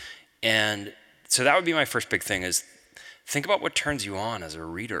read. And so that would be my first big thing, is think about what turns you on as a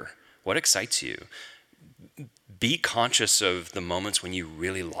reader. What excites you? Be conscious of the moments when you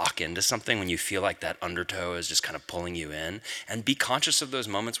really lock into something, when you feel like that undertow is just kind of pulling you in, and be conscious of those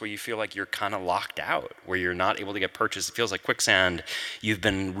moments where you feel like you're kind of locked out, where you're not able to get purchased. It feels like quicksand. You've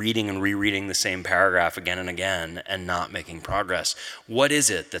been reading and rereading the same paragraph again and again and not making progress. What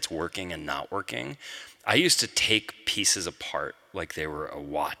is it that's working and not working? I used to take pieces apart like they were a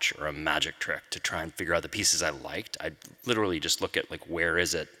watch or a magic trick to try and figure out the pieces I liked. I'd literally just look at like, where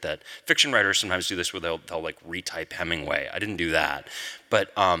is it that fiction writers sometimes do this, where they'll like retype Hemingway. I didn't do that,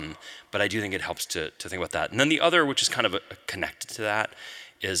 but I do think it helps to think about that. And then the other, which is kind of connected to that,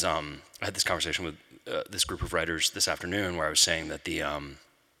 is I had this conversation with this group of writers this afternoon where I was saying that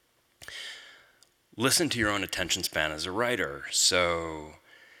listen to your own attention span as a writer. So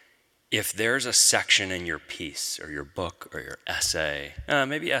if there's a section in your piece or your book or your essay,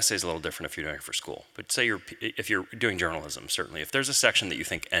 maybe essay is a little different if you're doing it for school, but say if you're doing journalism, certainly, if there's a section that you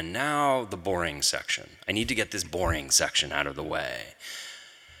think, and now the boring section, I need to get this boring section out of the way,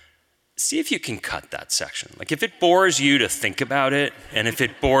 see if you can cut that section. Like if it bores you to think about it, and if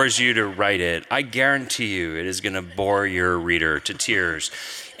it bores you to write it, I guarantee you it is going to bore your reader to tears.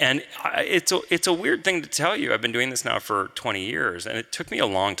 And it's a weird thing to tell you. I've been doing this now for 20 years, and it took me a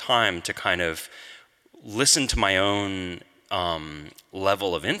long time to kind of listen to my own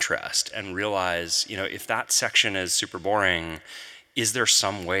level of interest and realize, if that section is super boring, is there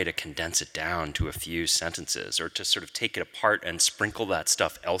some way to condense it down to a few sentences, or to sort of take it apart and sprinkle that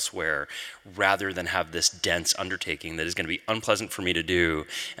stuff elsewhere rather than have this dense undertaking that is going to be unpleasant for me to do?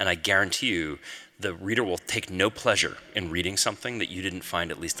 And I guarantee you, the reader will take no pleasure in reading something that you didn't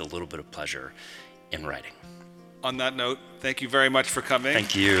find at least a little bit of pleasure in writing. On that note, thank you very much for coming.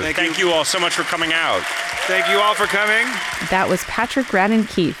 Thank you. Thank you all so much for coming out. Thank you all for coming. That was Patrick Radden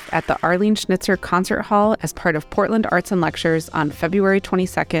Keefe at the Arlene Schnitzer Concert Hall as part of Portland Arts and Lectures on February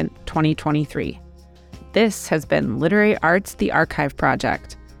 22nd, 2023. This has been Literary Arts, the Archive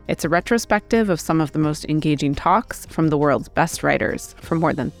Project. It's a retrospective of some of the most engaging talks from the world's best writers for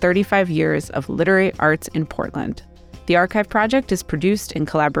more than 35 years of literary arts in Portland. The Archive Project is produced in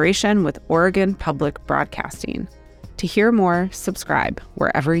collaboration with Oregon Public Broadcasting. To hear more, subscribe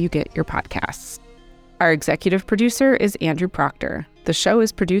wherever you get your podcasts. Our executive producer is Andrew Proctor. The show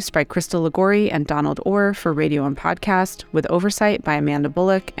is produced by Crystal Ligori and Donald Orr for Radio and Podcast, with oversight by Amanda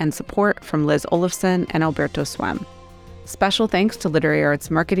Bullock and support from Liz Olafson and Alberto Swem. Special thanks to Literary Arts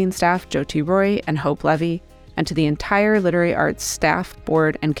marketing staff Jyoti Roy and Hope Levy, and to the entire Literary Arts staff,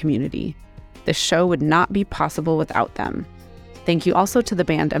 board, and community. This show would not be possible without them. Thank you also to the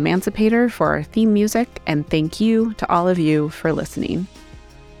band Emancipator for our theme music, and thank you to all of you for listening.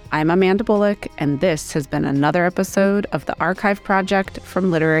 I'm Amanda Bullock, and this has been another episode of the Archive Project from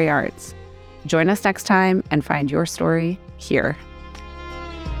Literary Arts. Join us next time and find your story here.